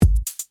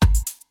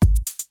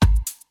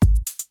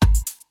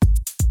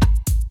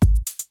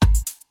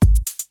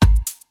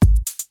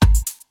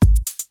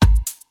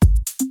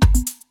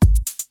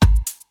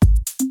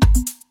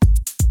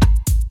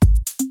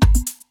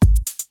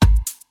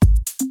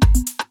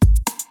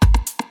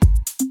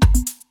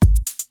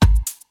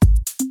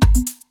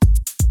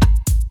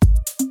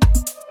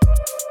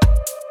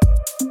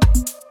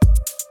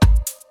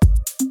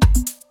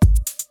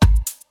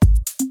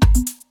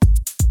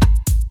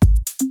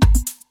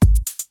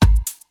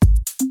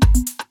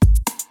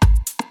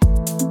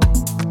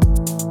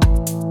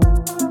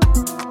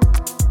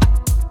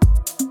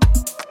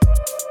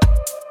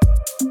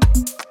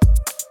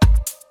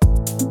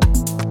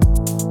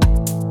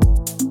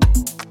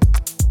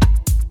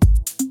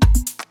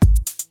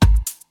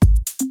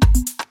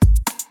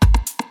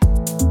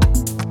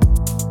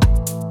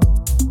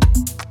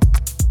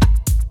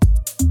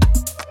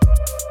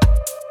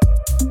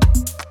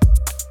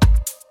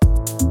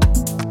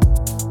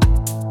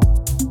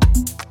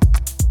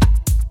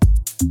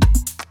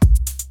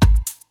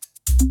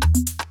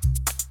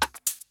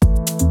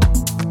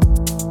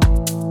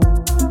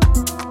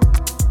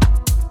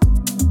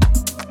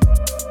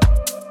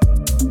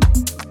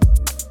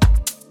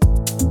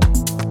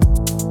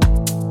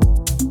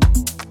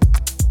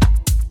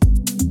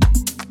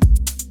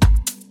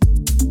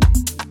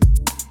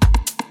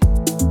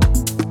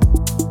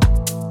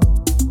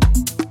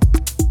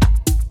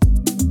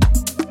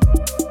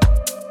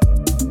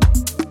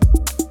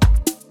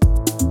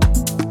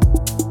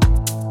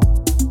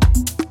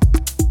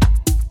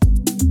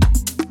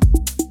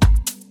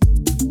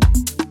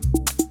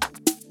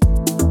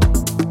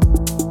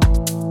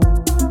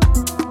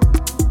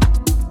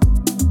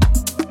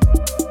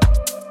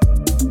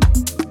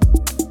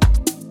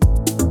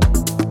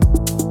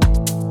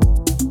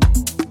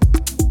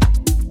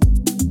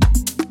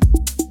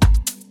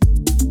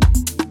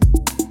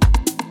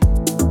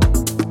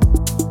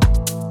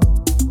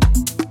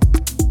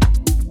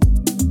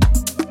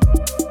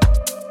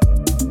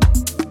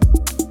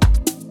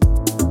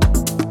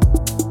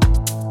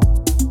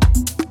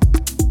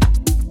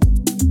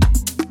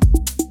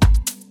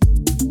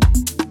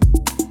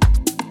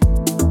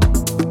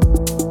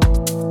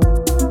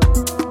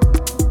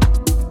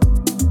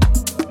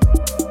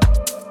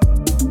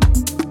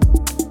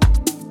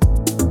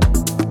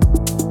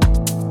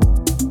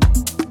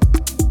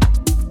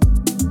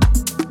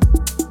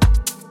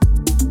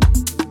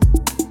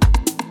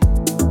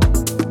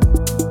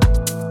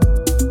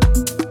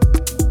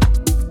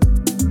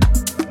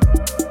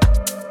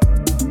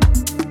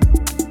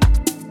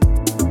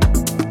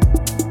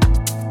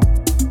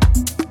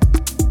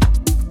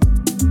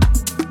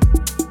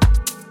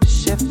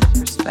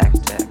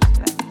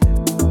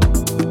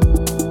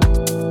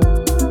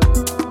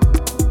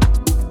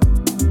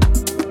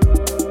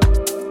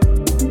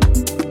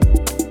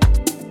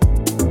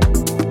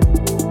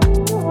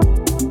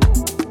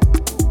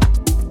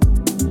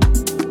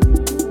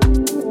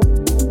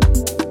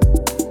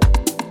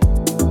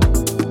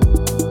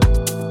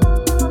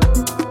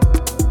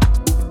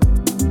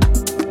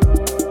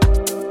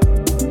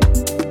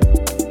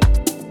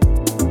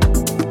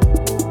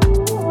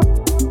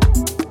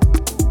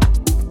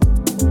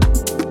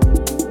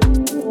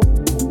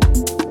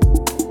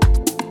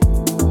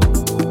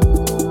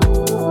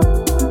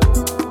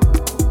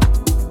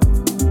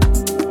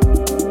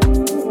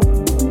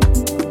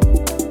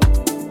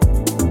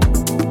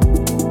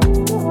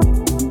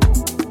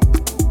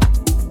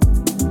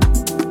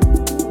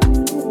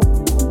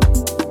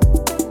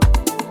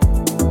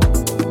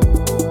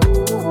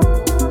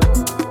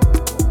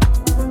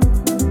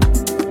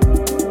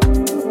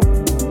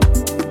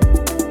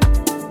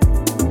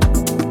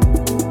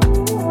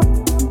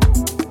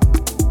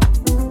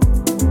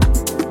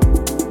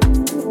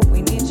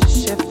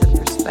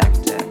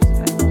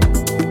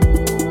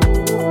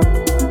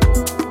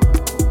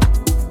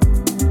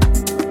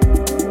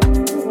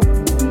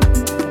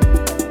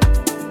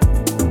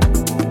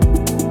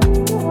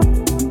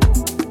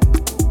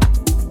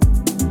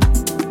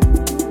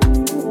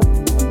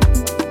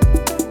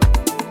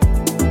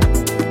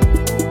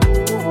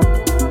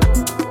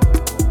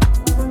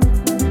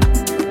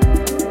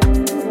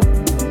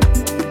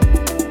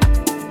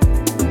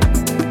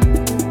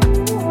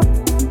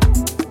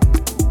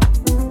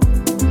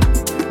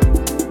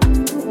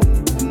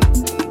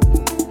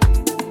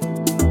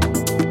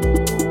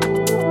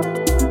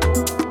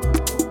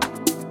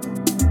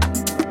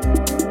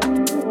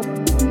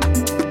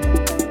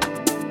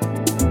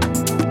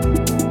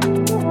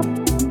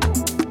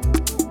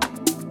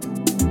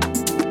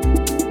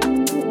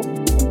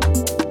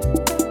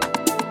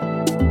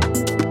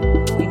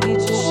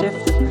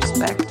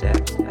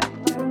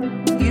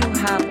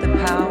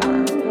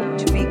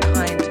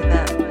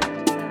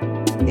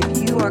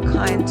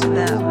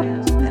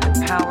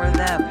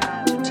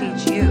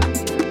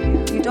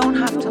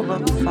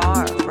look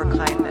far for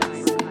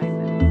kindness.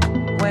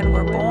 When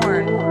we're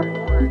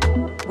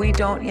born, we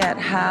don't yet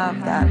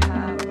have that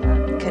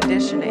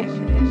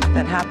conditioning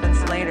that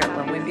happens later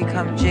when we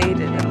become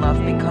jaded and love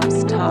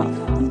becomes tough.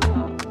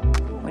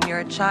 When you're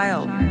a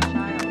child,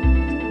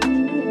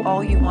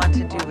 all you want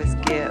to do is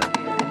give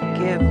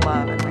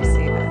love and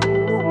receive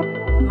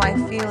it. My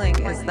feeling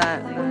is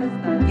that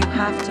you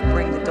have to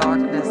bring the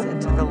darkness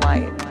into the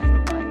light.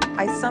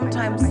 I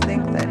sometimes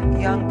think that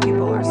young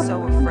people are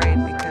so afraid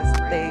because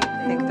they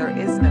think there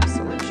is no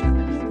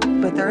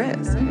solution. But there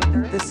is.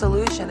 The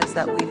solution is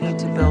that we need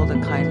to build a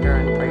kinder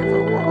and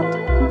braver world.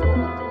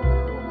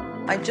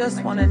 I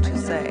just wanted to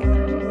say,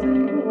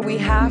 we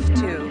have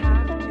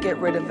to get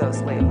rid of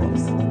those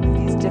labels,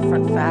 these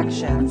different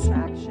factions.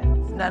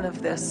 None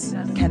of this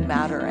can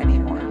matter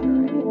anymore.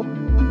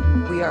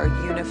 We are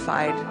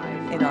unified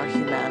in our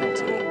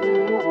humanity.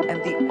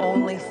 And the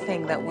only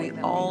thing that we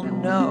all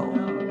know,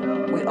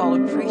 we all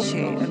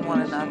appreciate in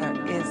one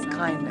another is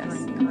kindness.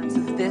 So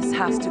this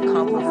has to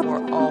come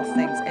before all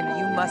things, and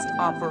you must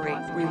operate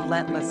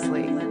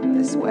relentlessly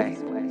this way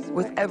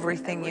with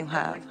everything you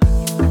have.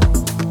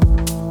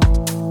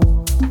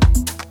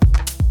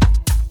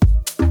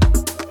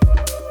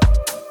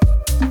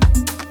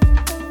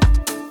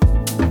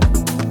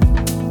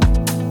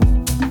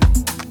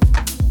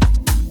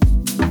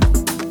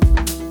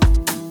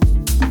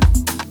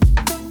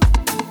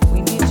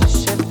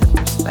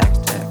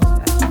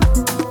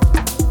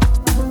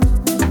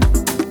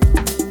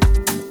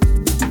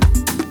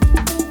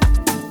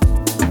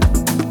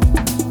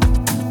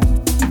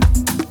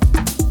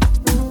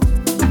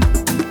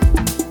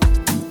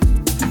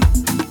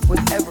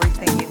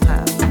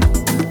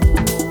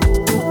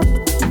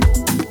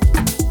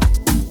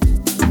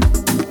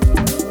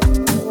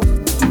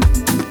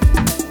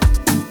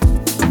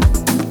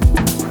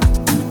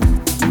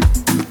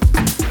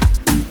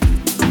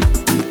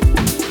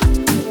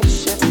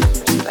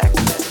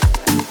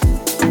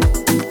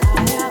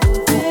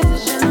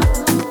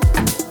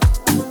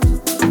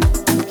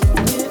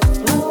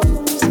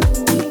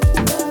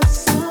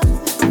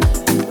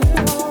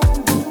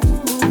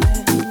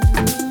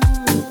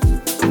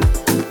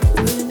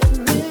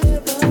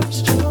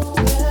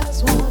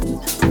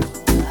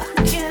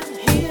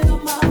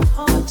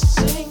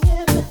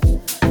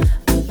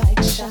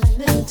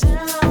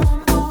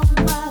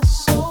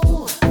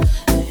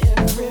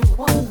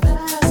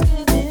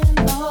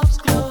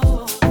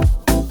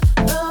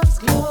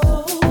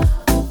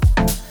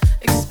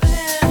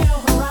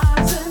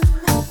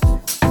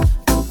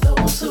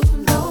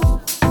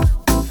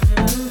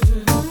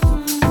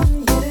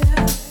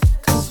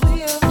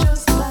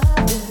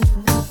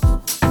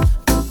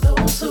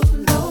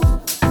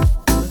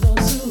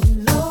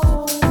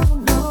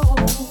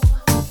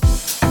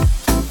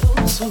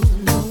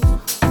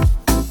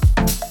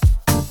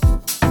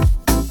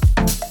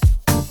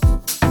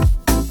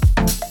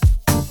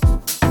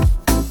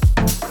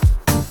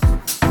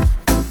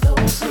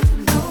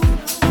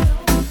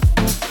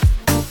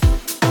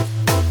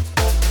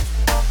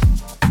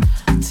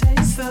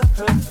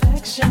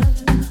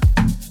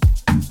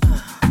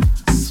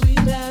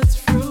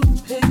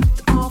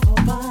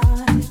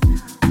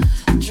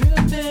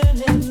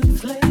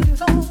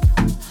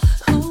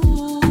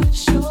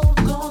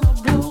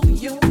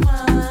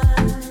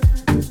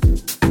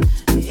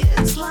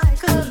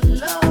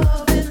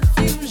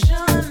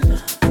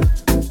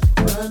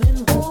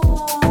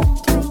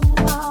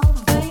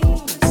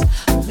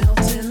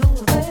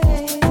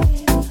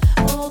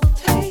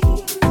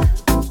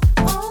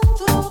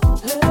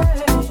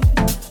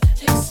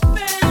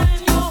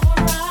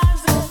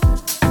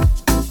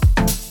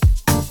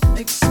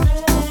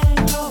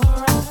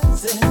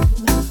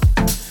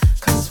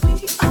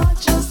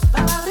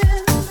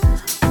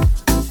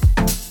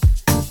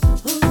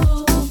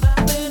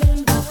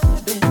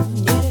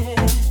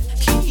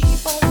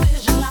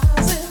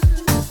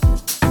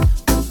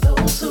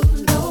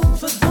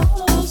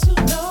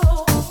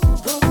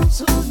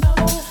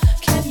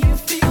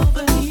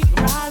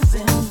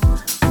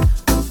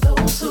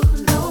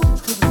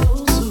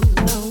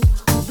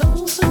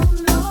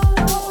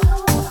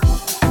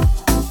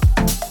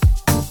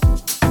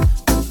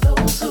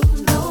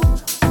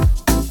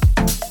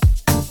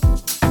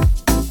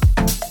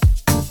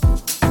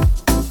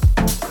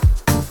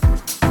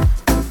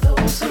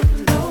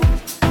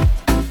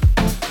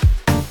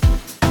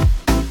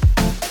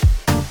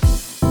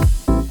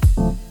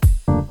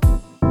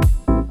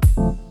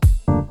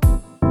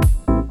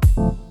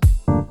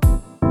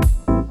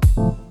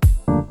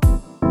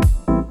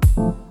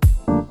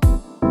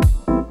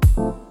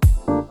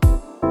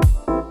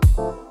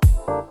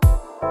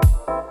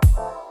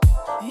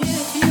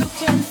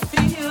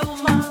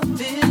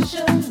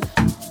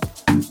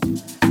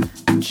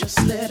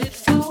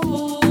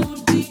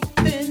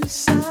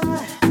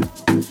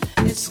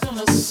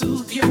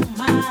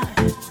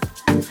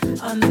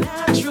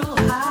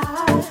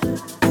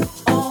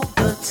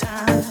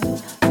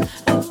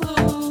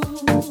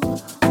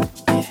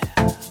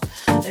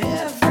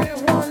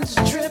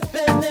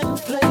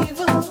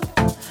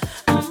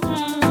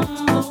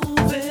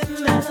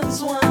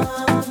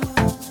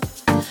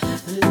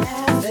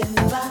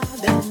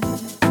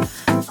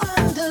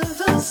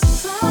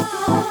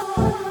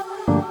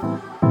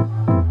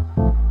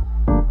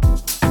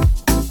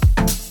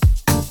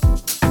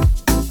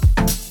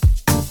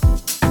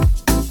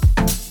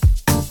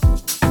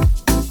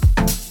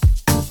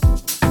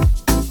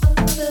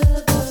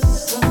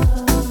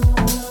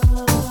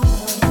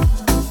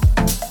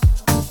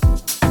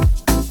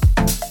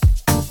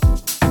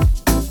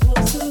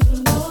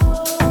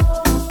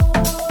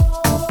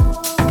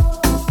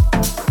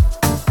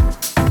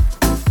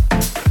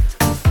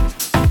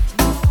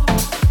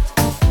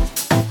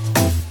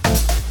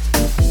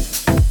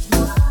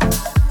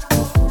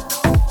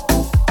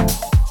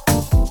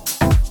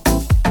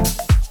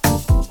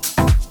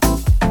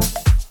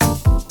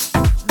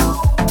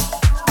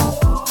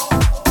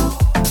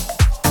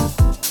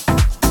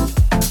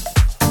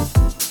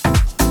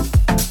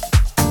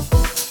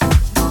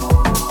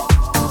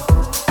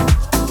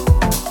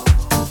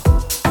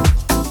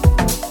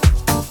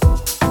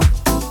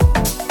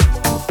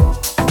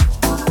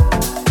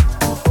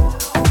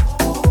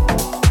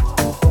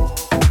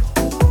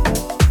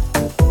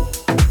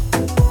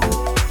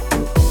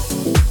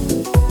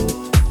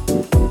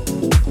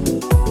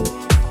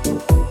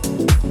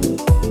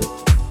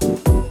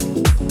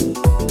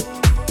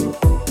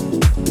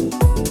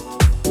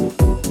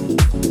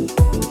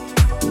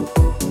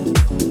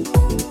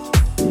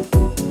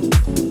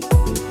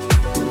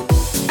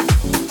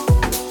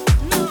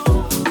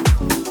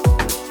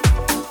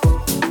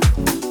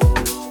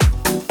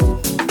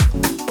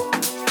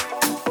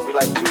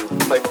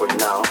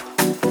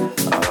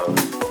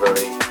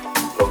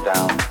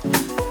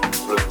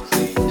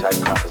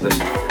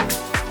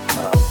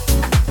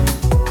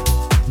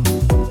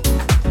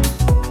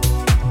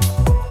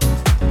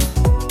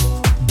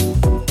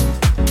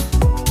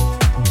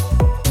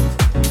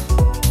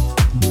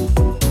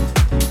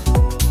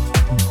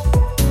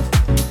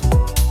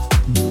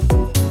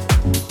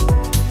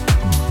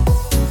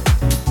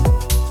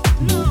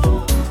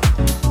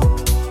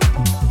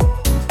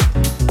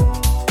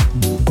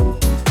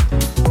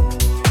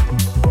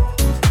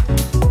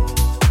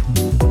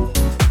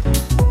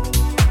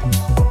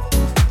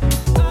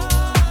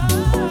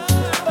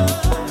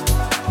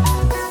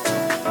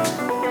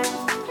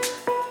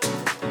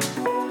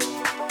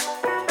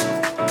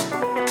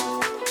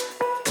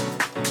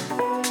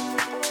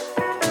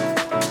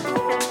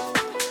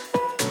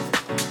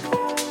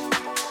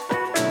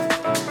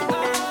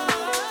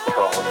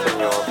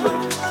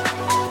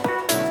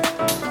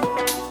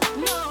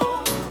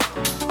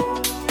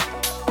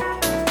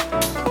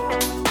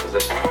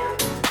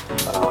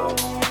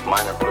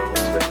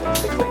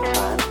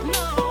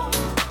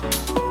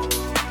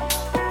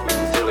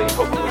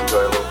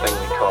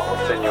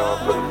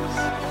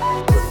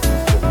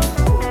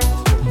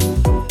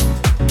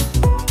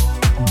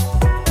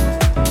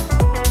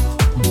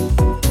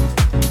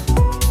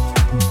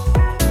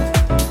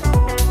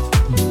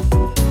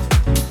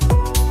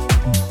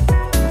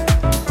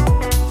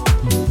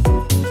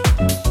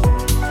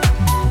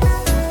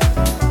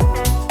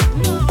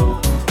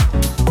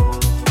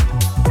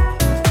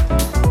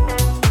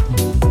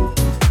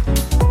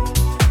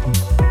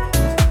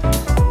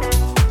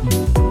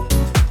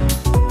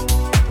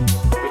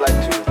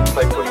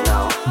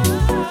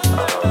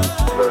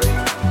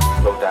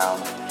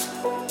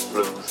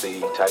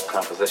 bluesy type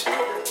composition.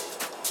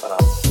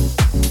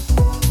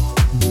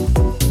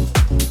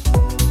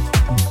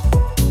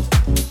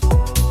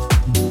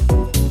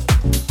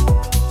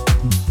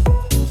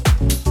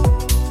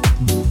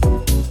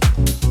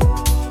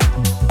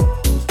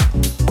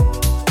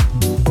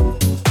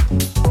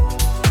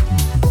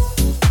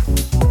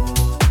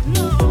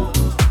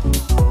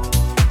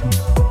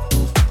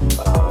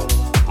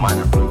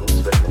 Minor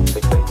blues written in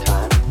 6/8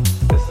 time.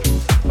 This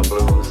is a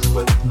blues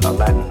with a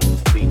Latin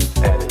beat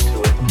added to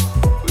it.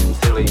 We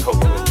sincerely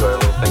hope you enjoy a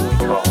little thing we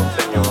call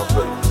Senor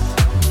Blues.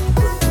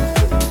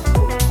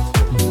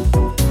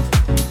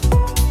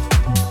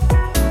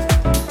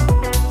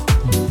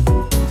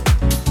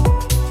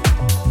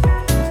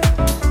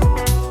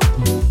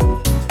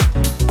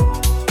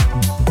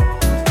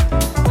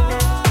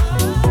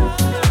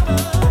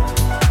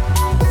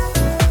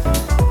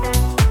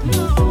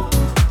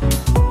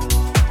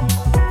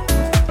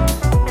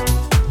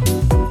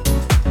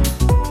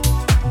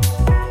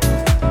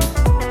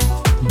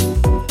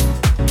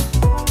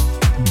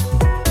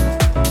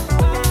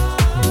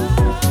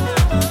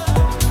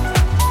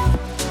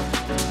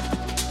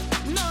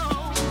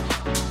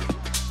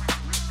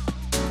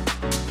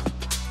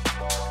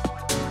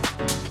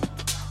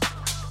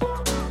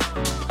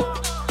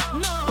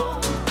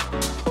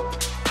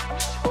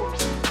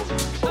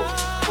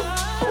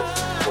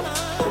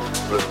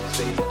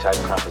 Bluesy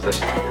type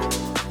composition.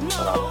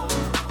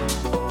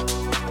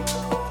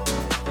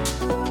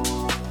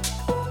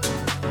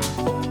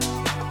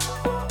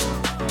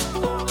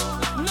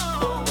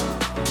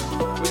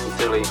 We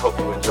sincerely hope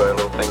you enjoy a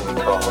little thing we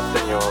call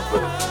Senor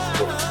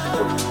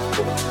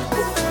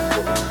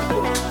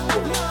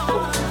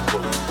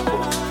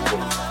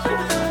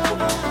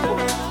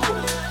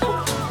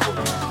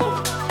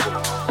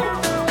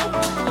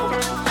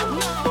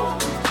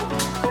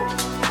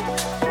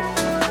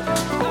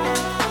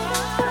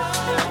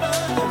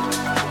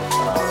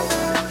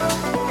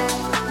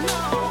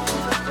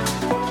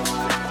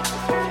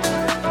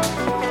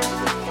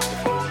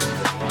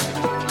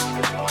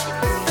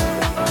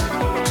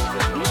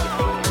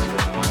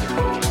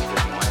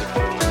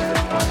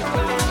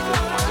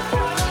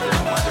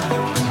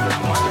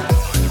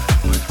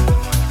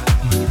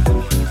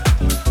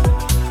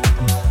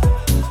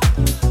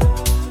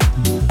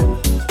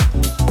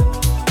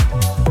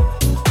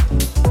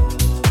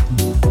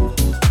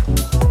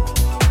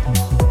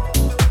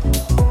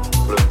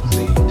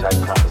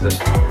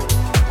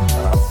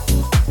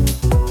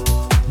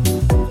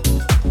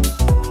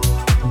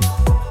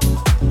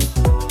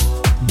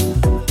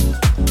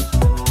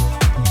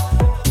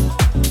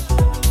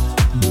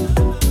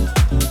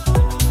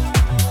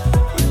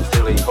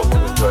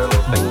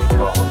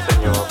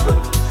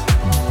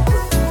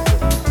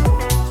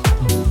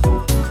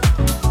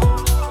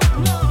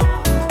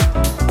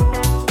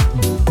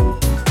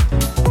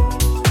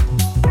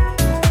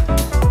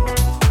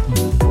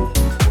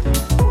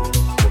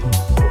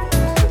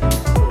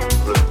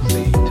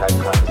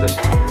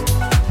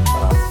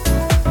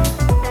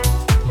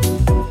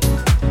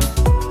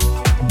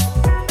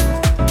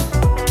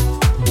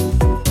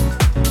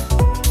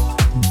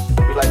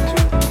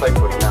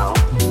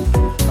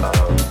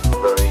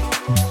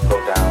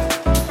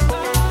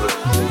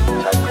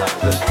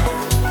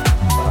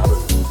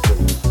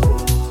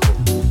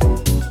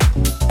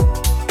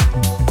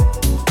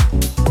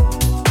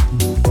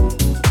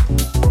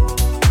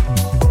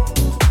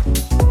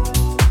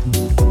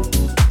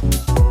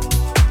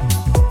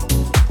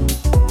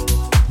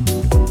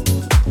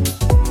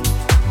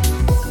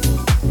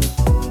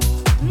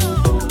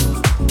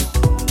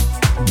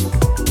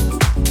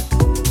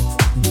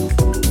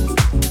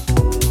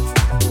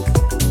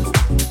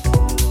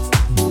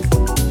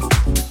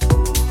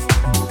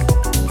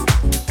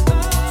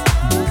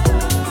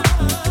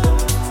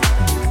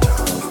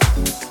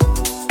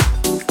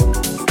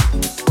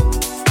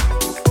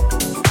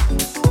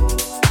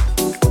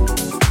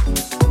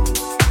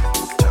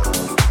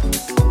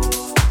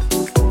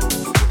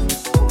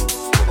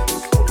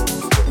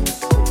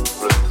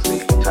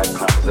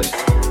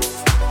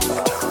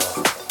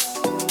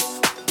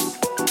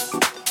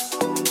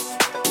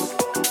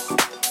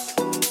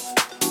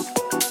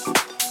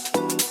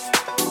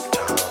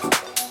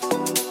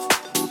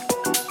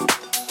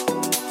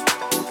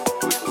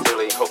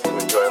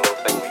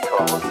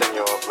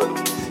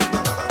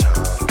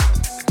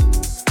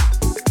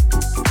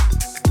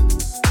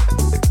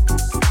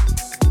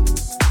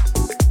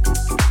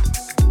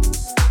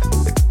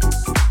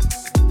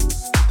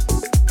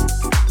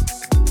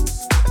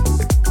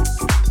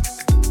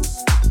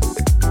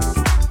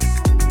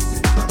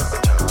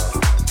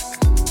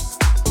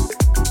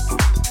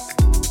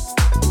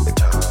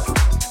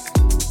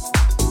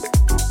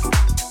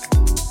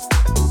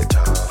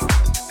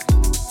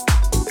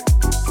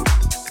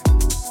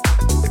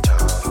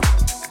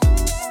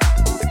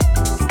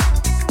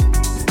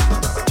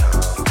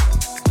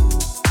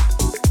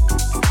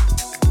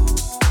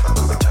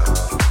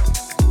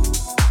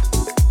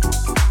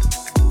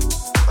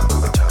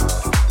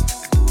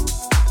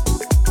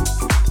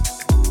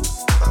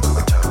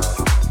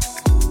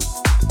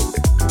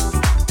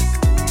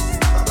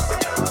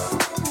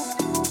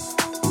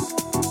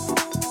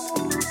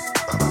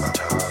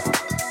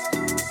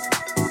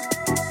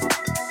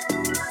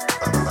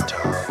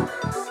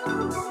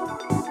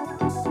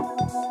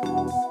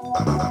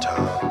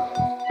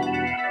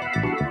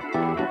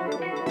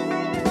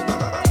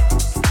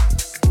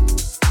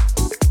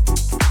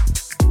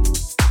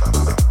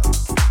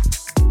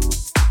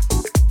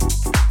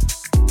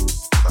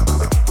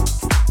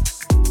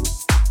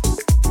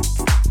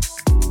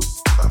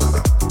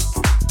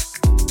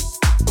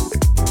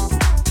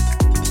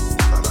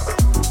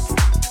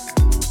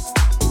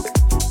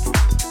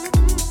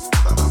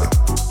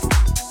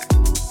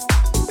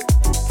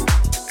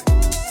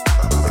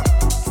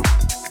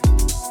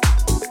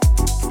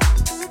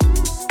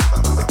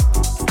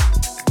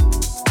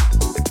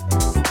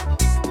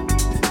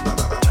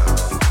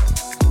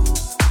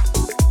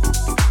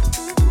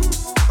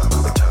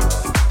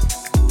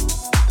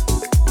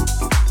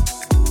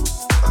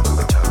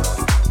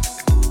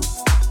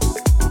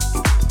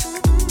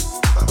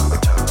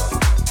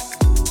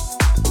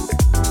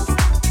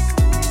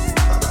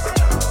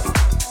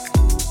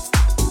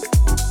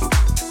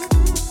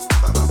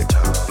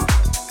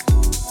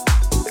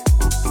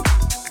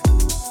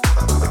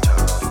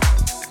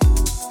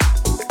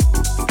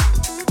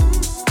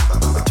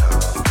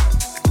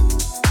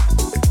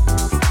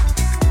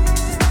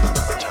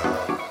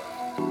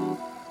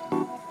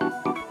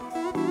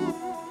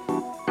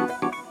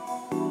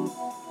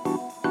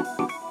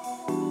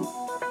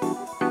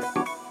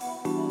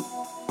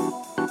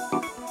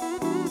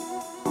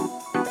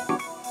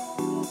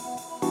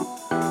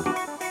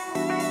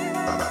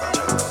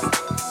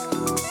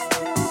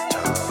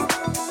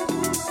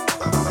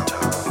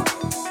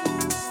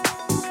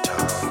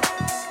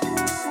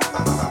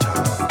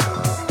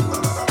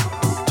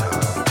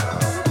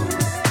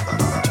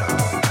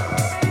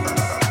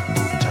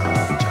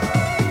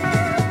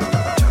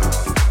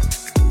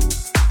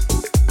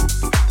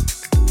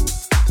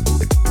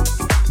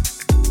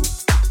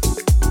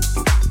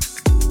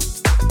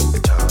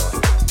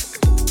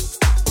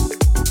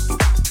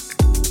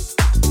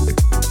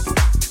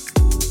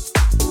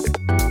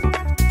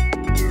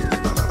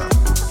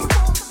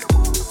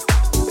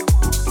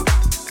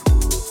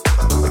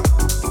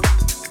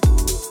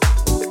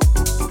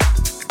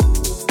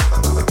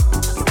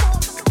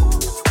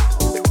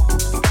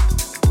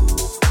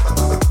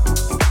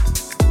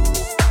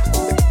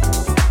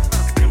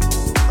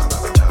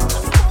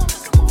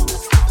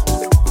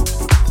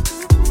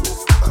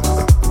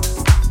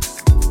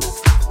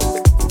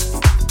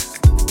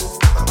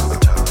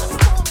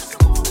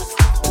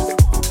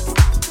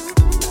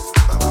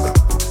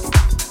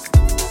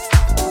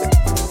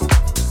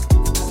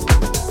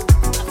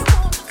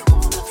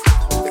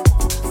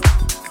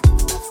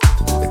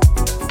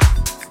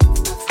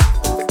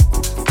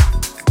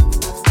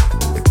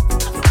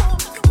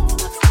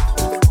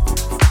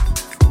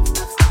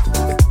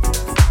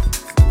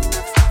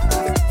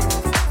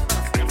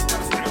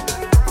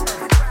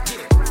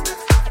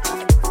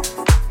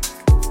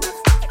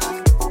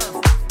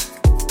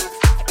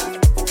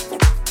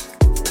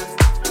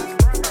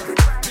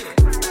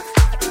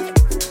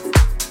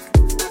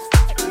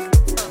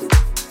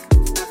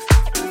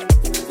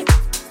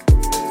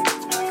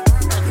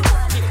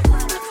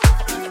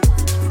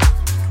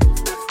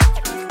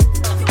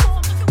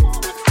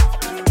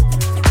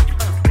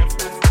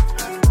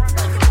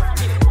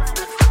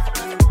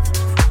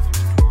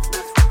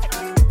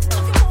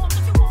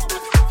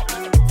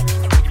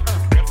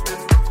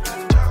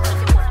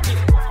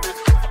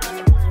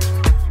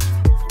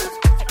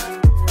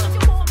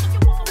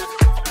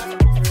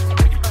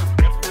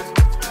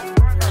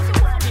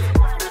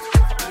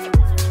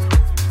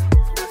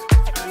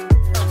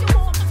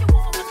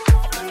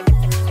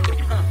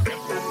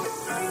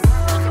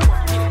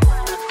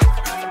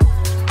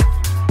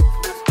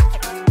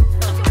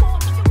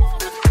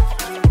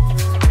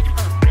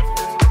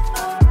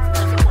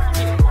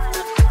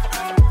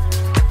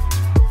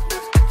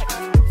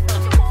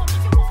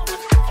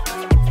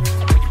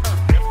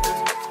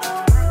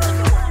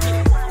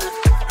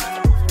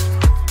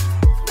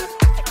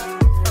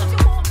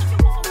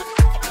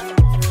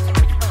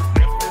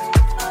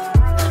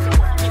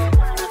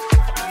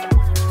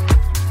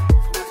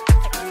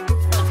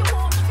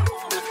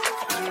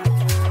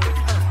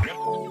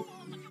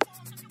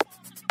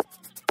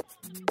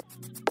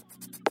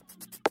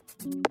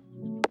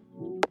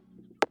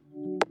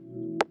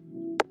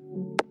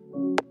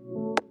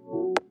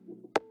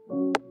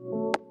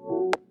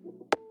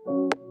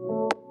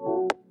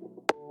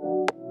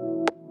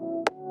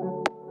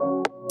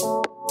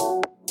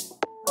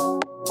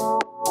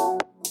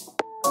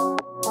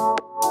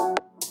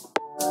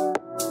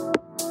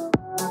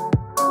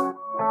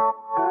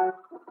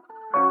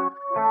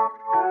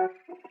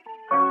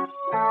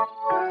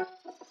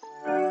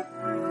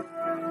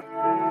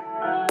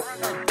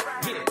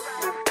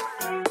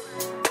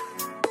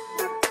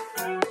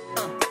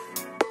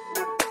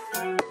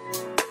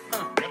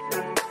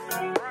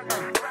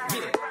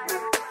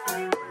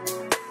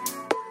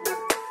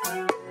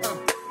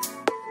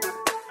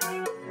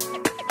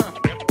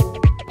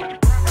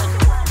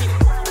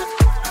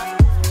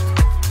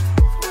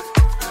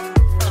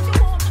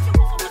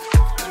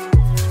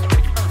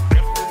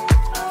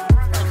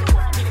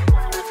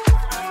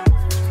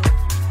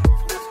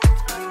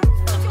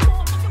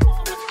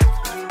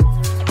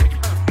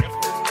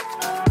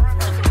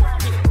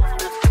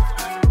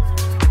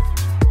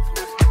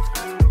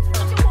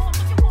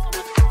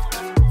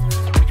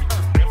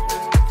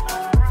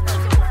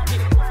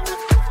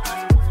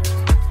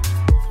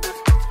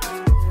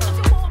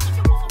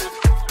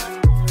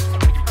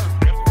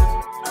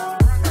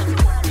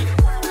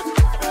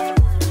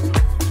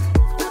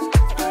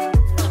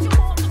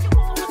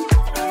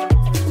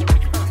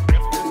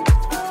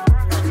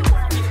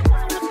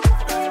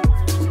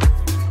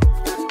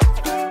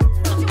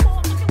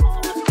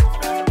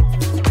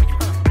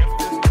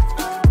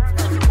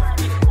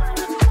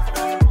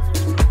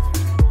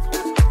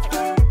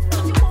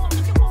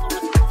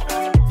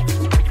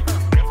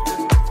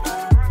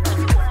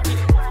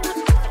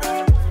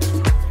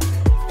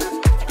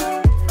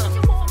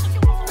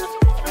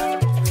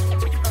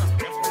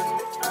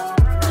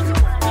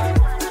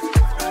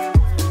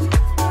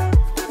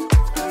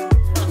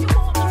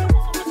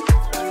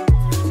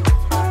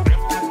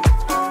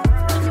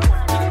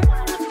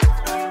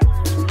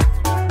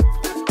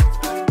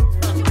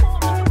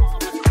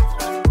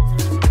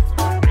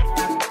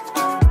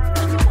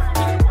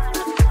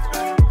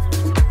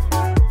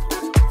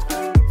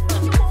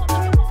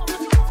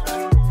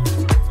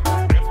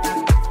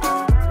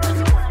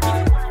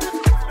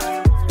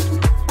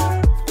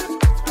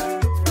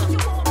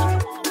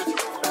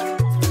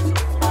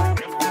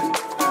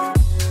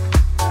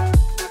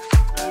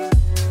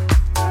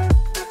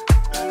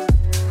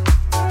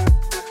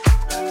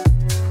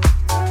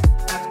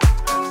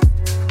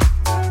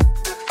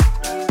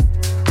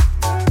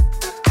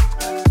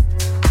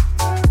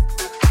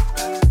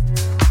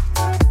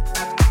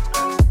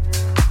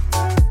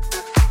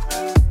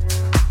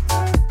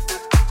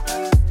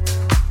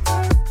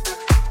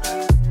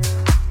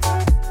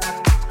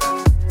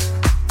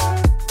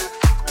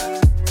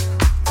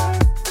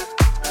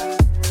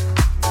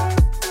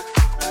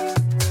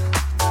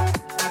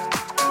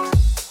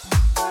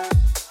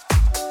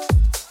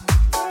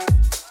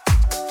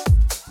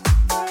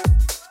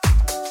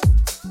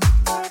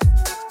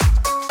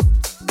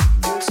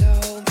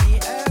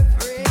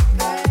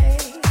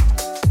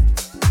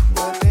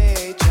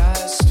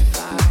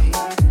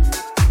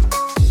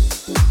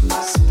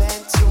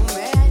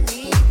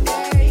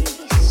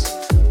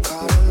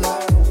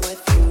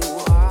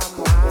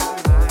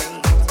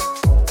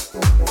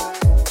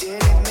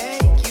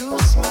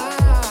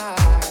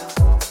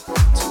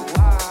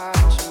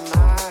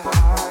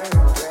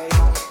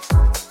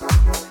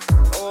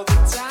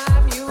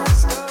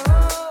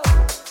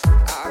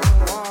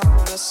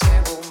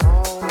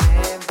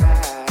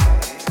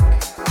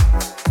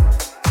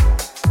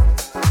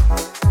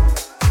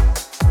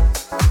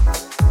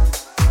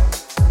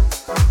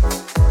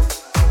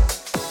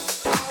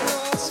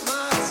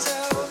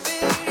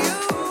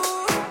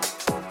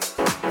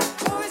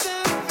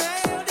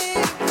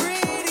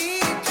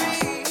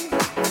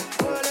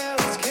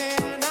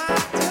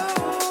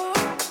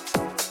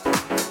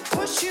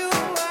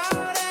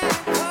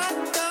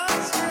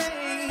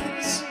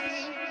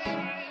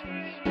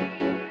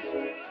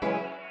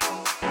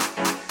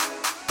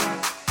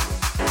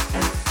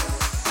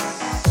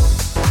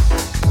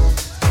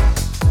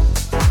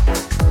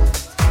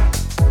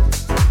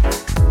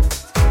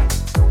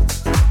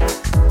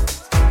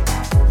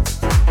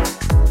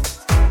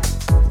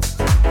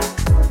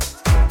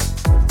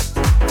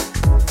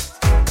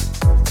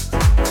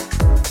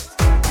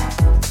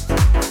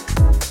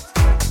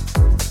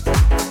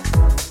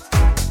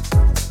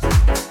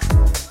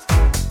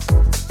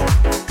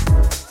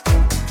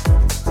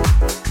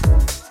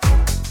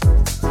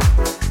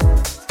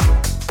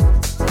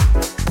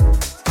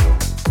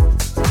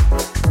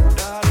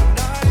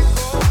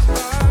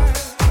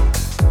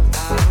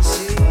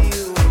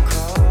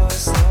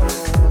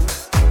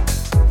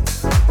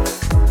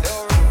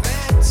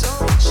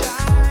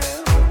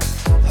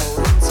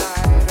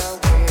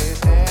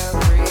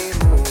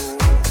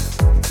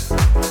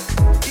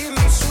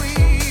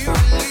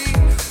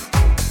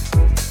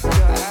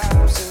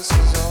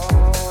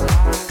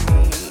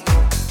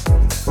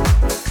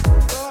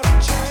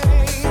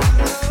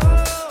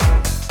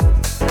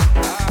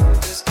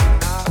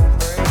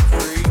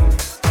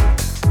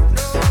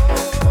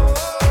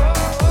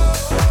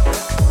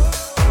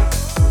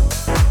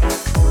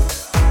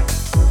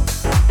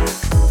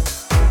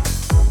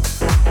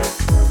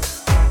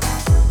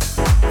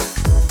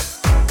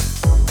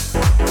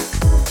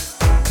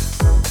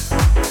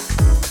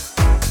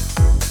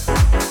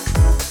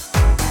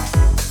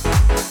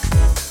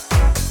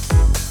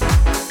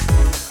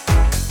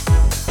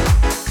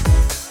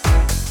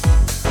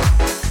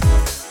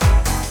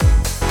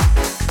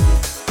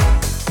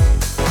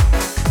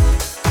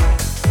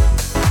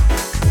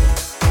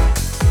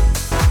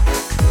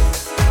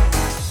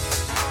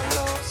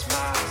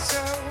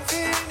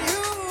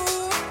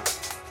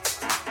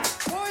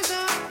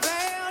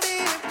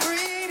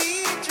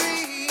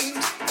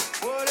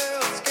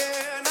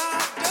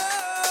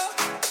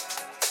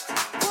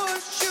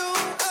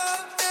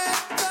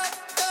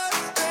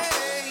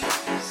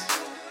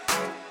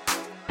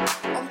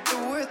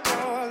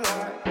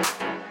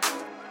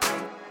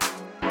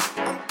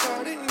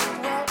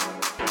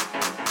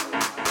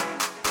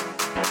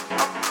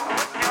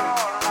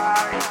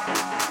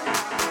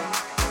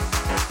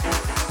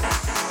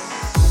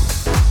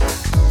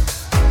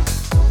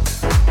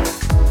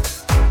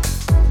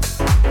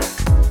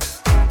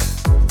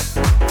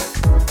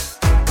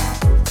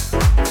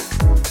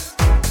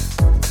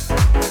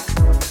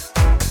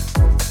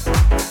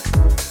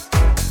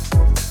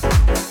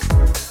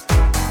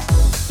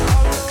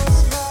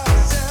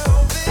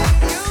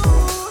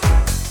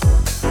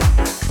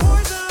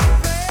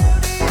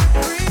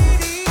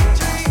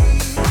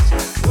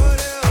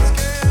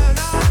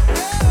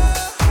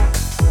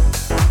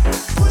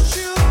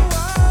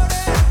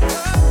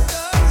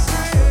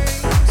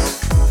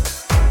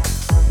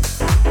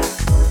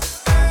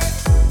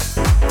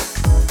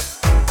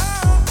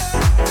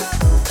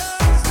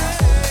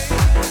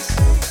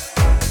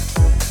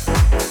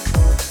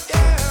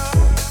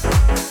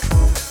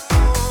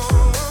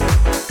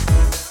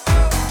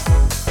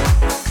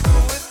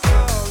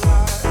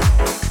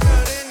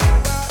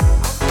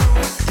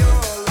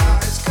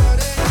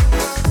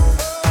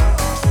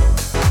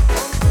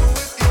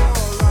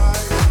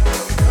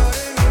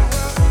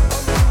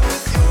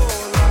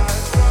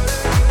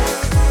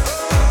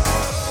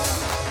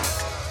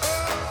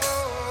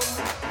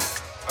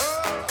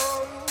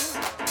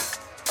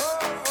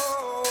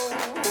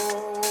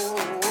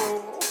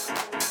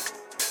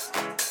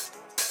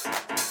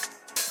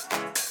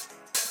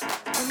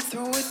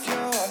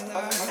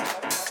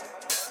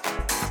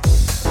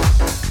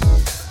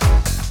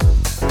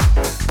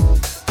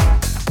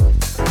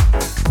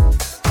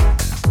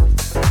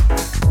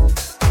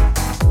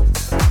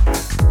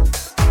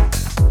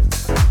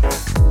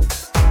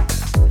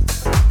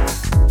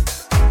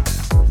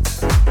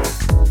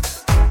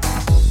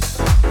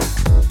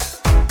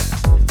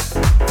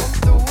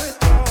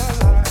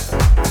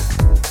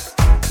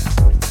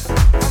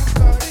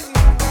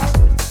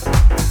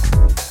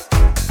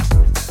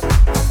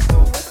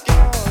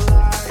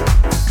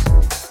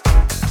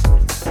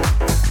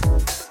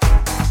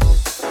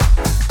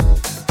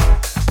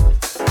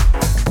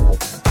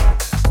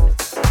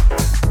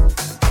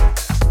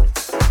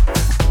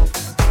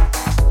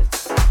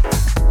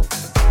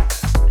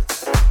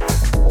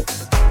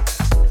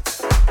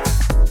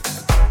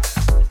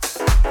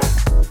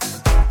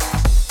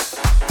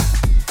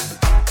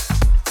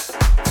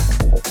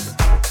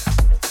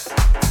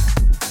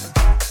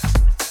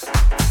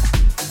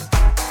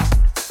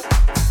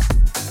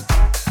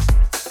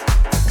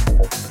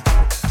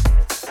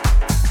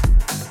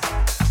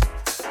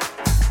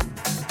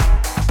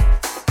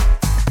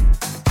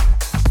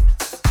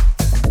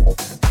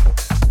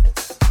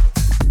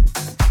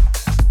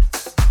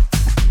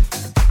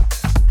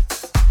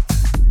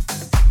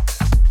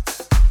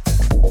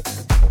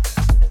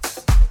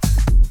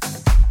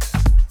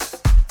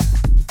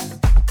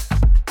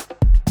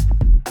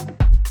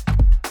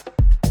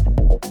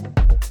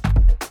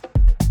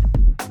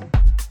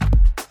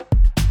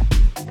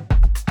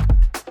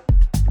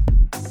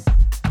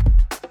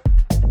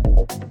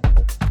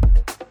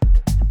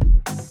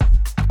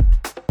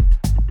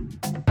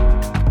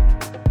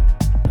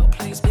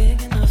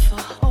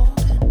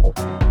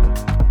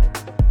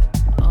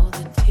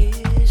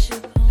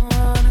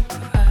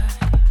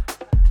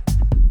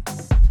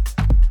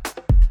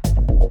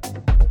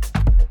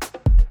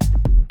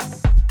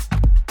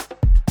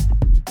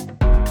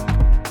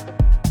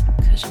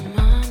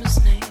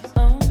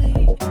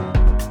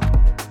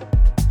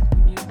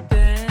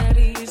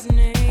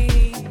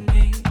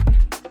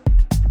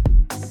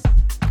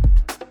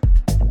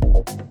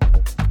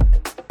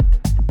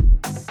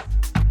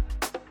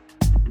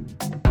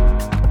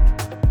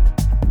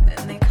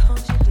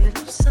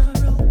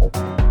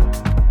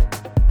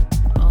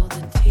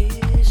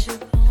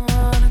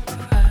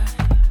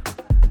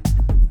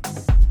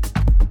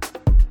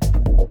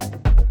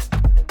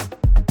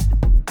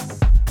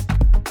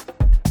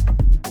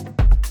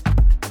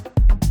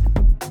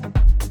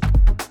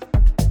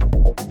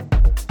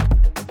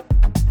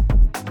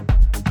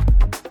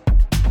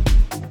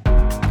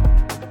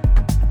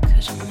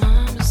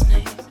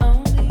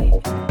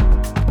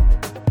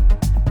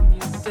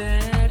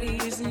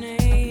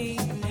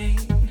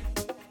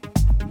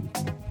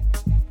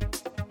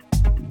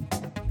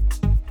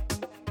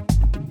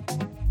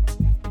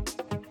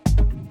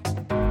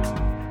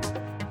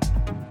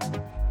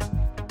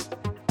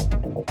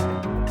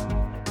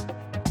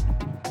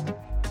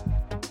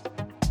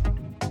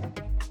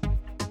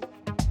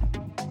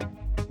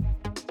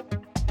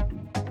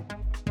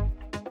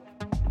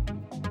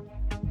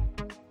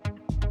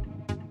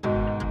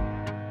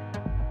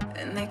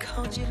they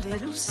called you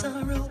Little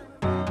Sorrow.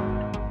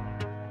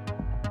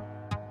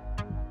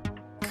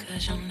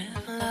 'Cause you'll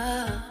never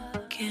love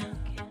again.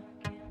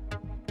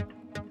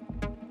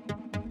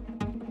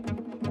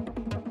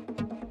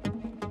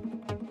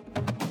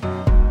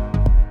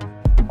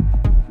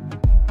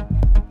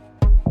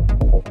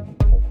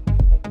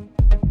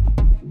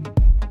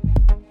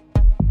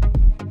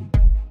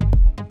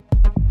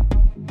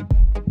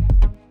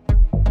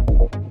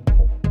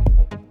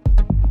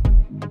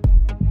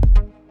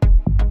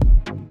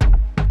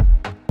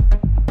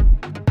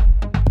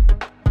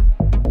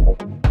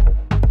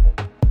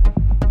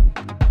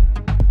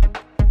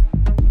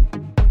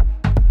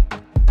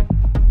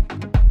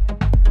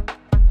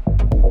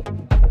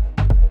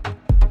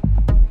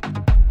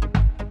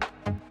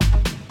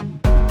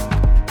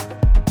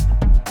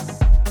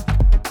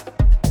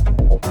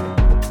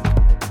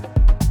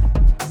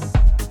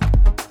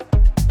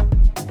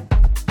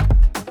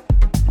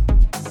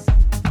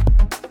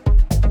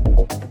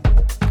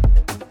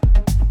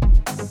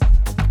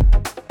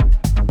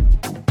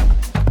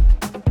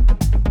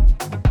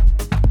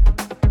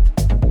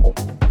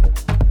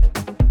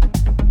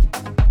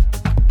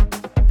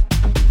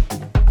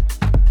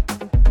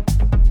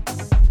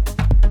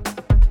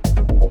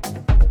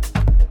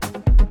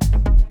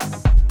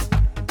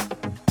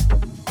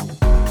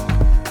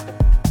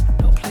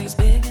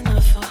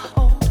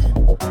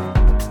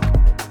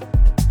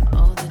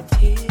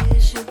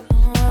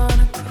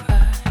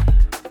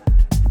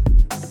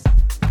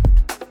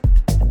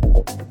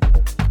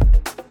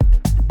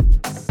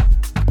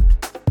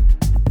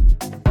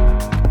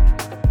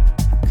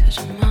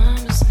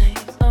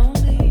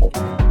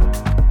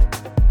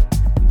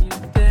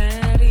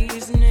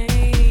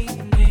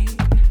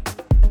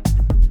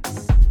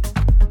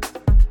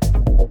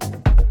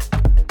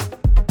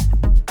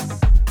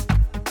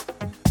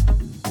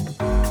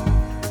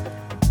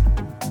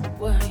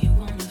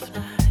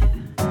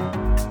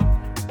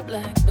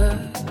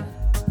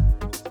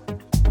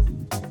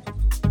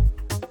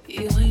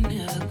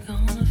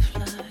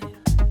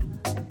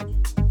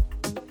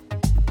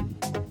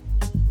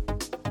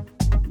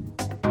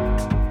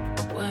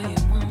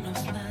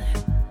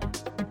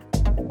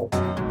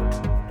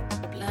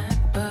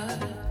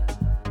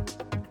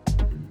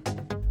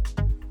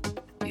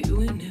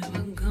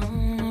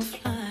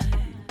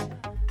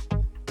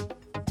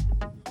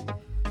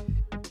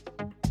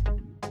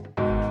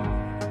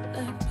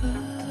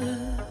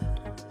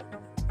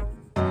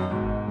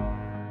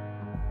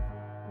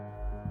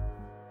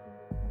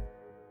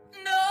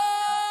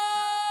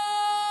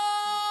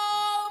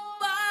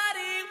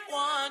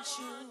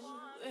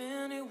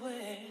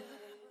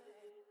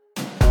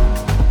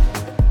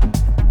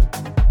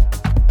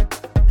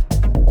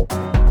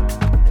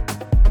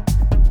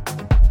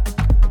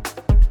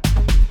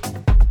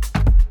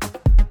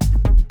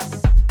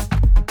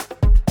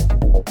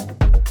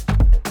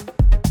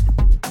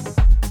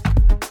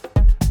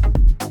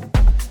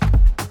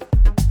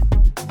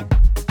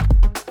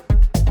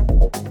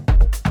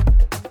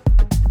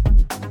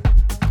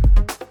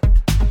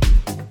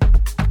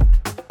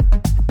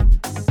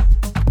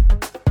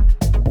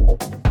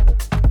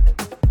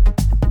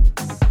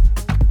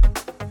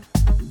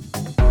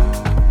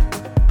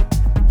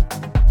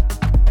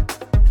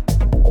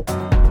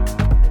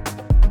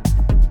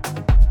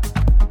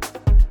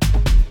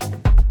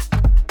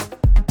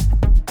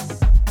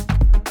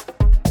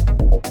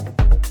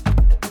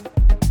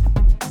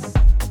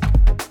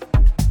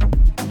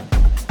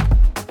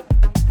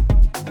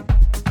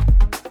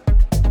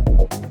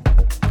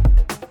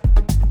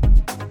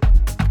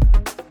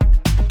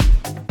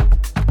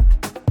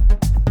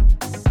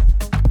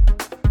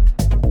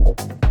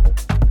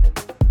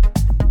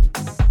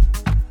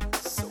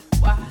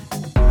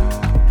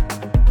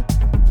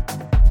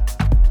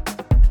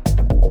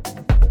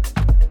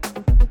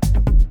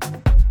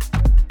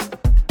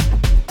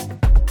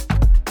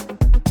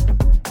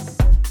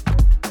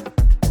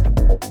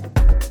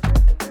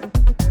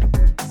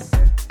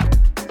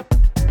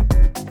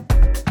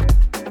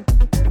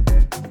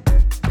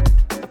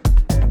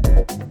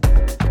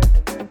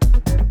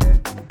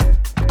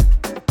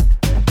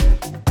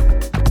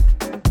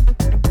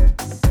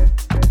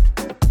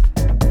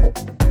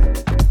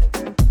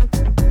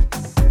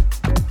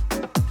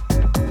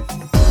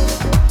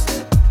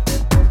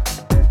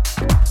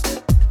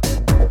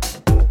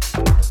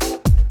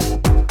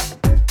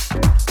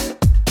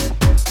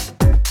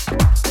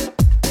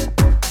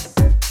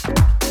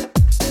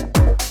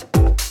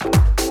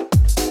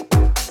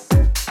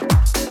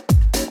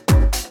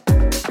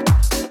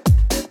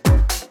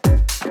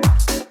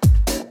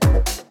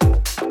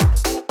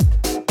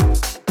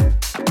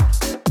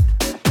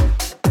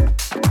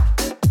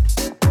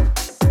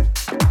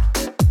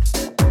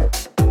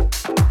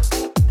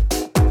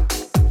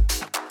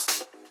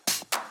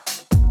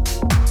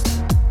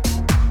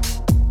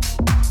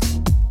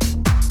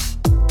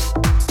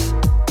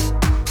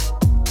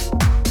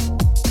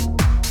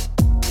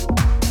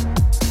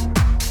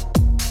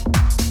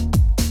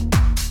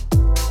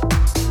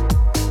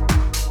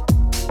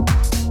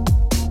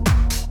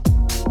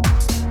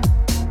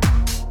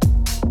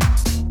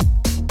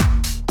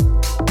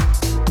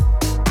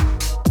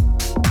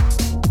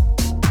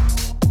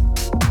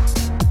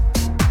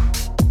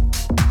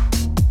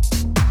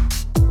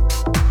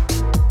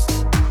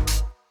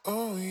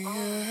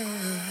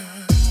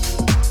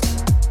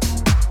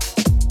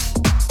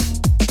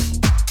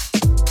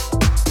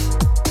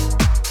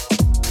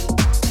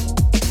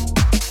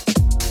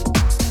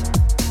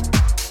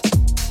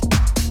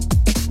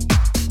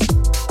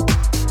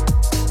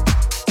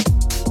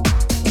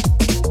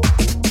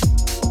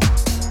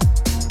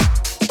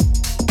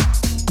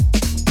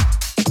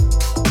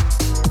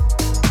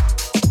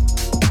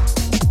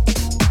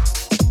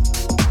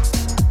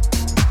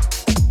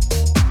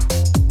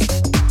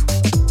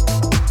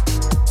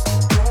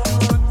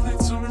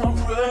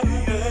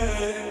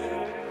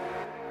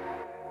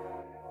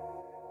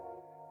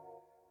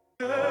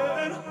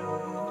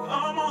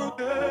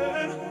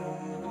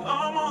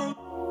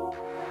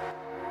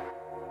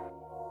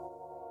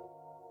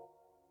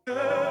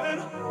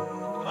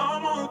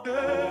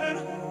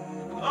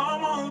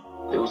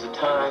 was a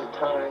time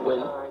when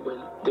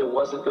there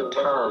wasn't the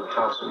term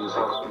house music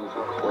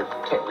or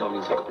techno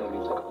music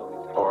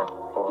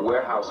or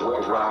warehouse or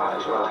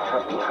garage or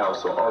happy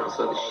house or all this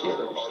other shit.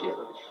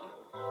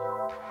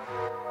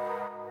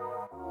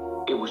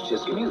 It was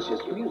just music.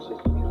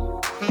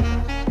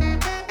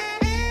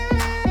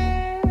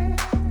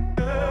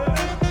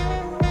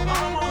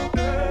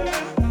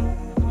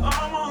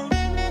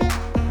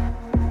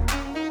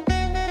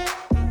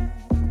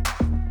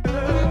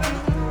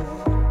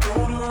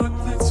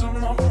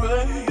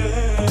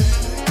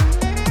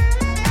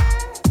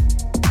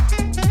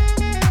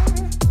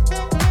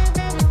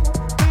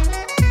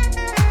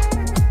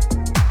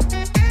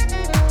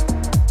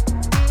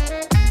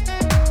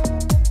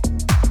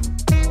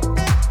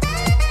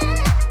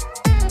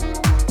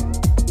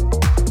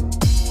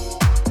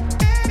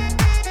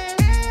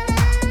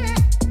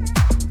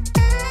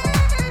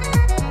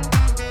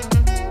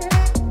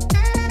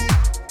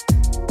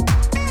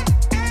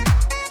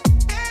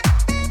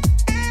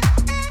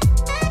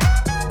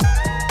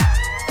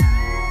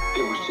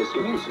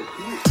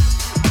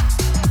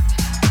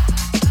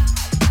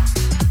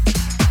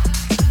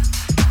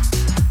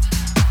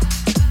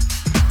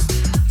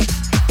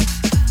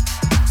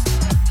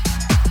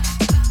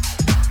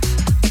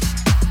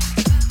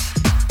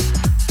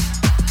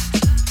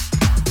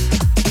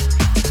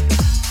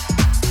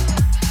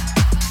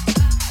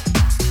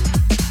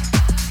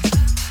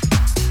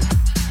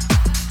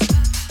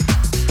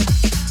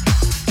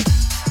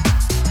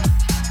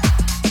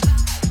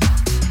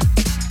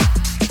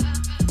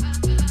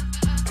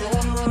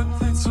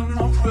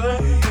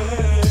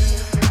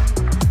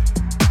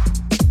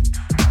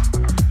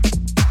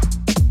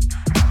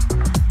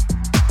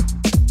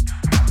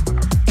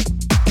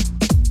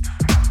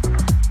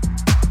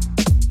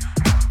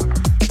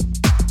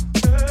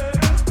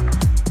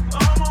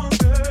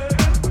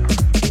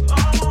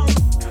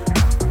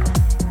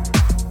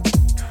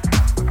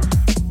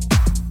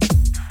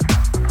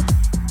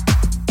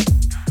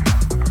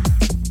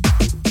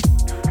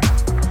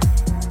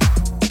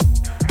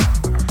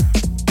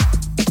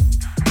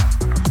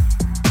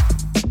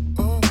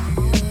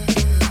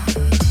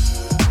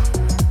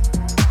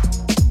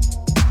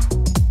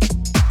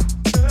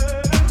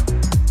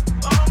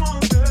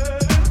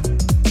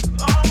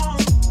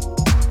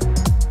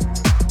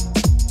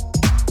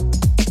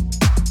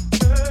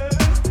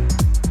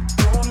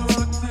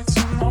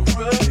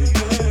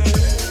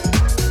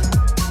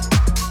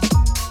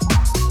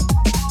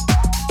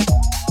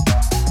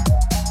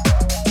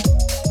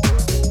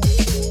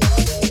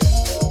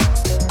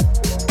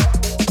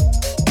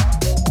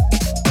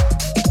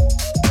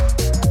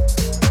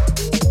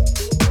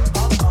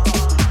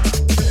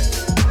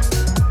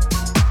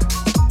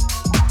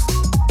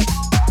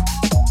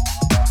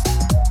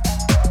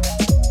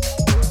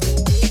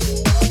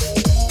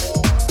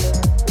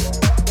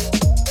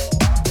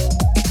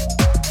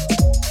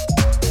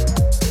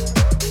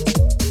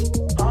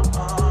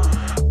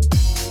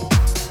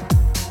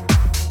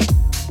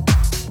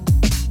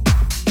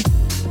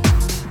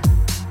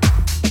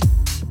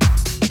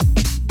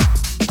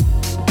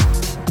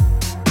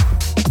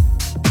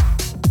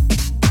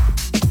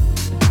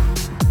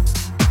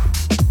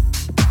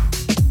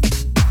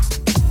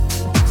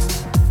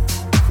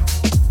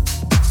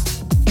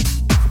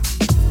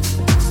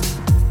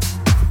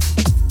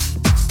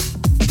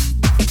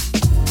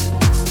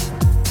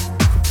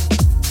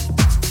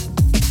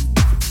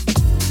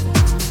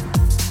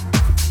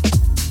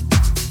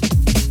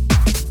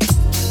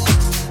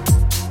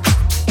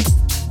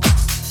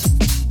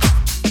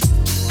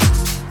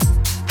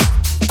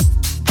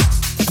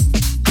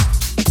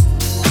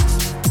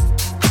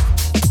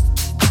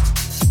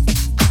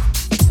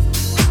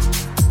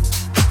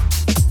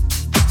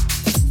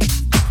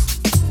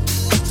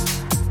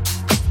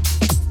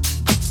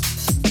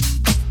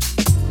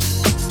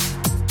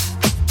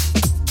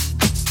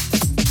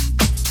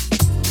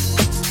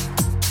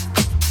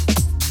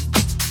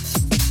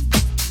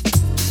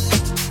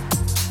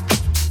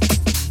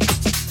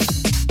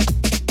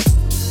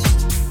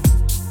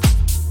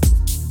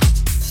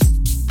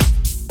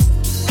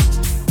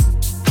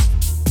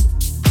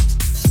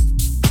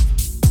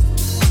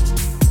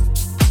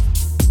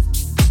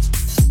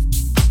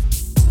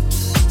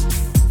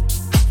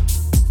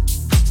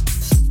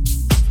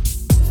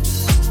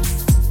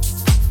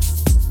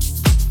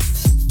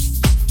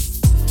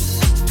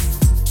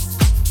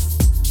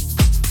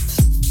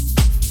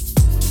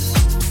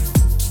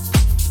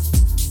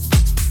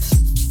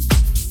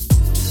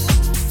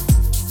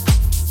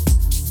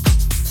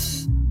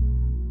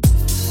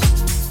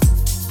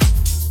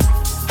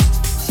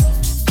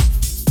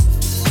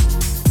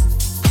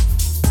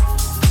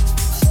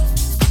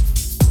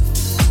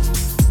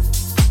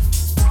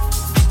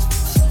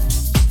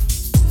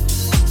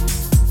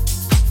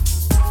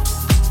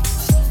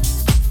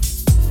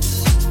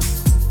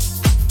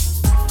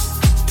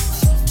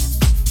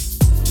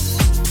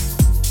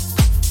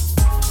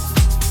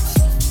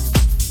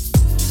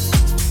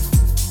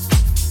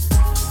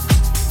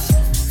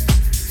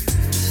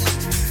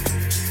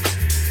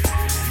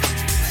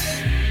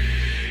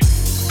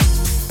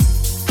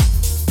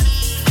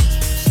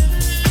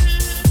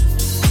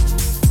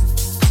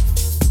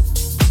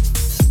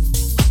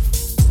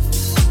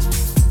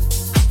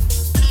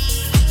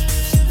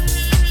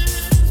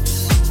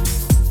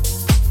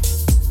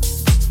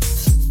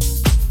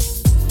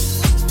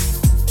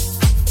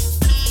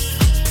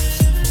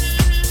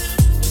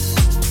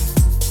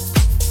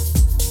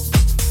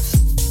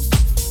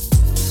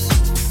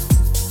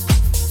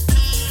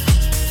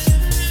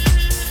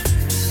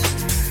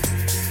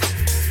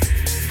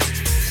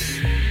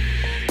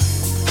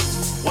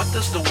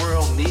 does the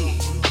world need?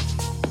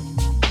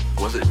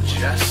 Was it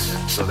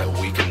just so that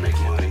we can make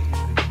money?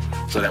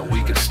 So that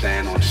we could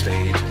stand on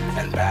stage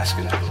and bask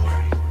in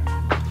glory?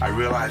 I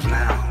realize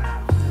now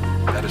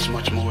that it's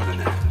much more than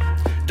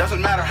that. Doesn't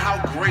matter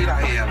how great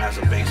I am as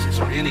a bassist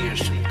or any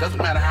instrument.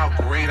 Doesn't matter how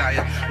great I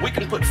am. We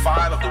can put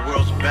 5 of the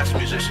world's best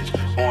musicians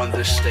on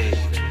this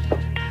stage.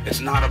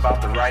 It's not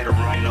about the right or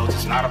wrong notes.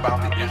 It's not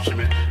about the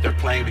instrument. They're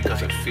playing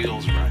because it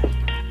feels right.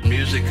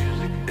 Music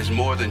is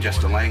more than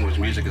just a language.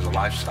 Music is a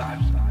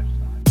lifestyle.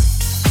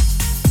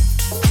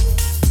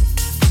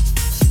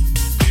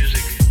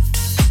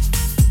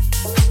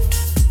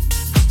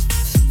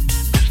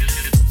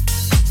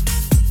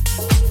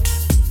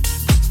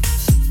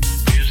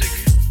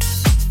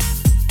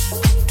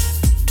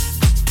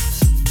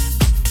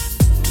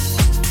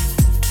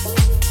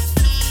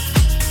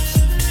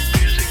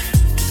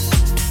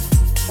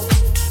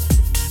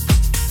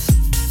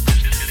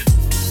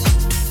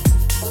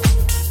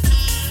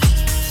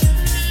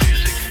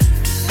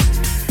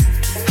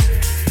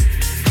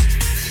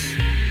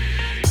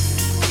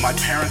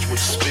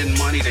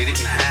 They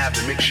didn't have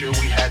to make sure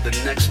we had the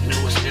next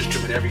newest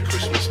instrument every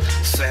Christmas.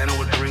 Santa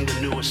would bring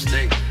the newest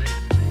thing.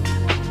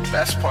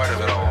 Best part of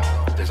it all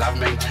is I've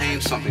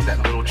maintained something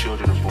that little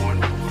children are born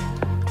with,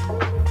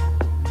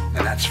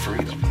 and that's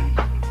freedom.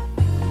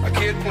 A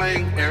kid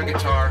playing air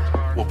guitar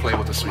will play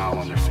with a smile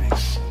on their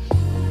face.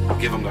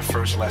 Give them the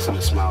first lesson,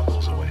 the smile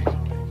goes away.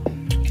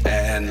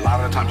 And a lot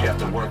of the times you have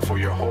to work for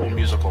your whole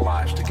musical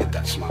lives to get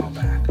that smile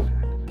back.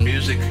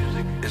 Music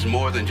is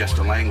more than just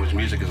a language.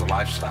 Music is a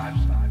lifestyle.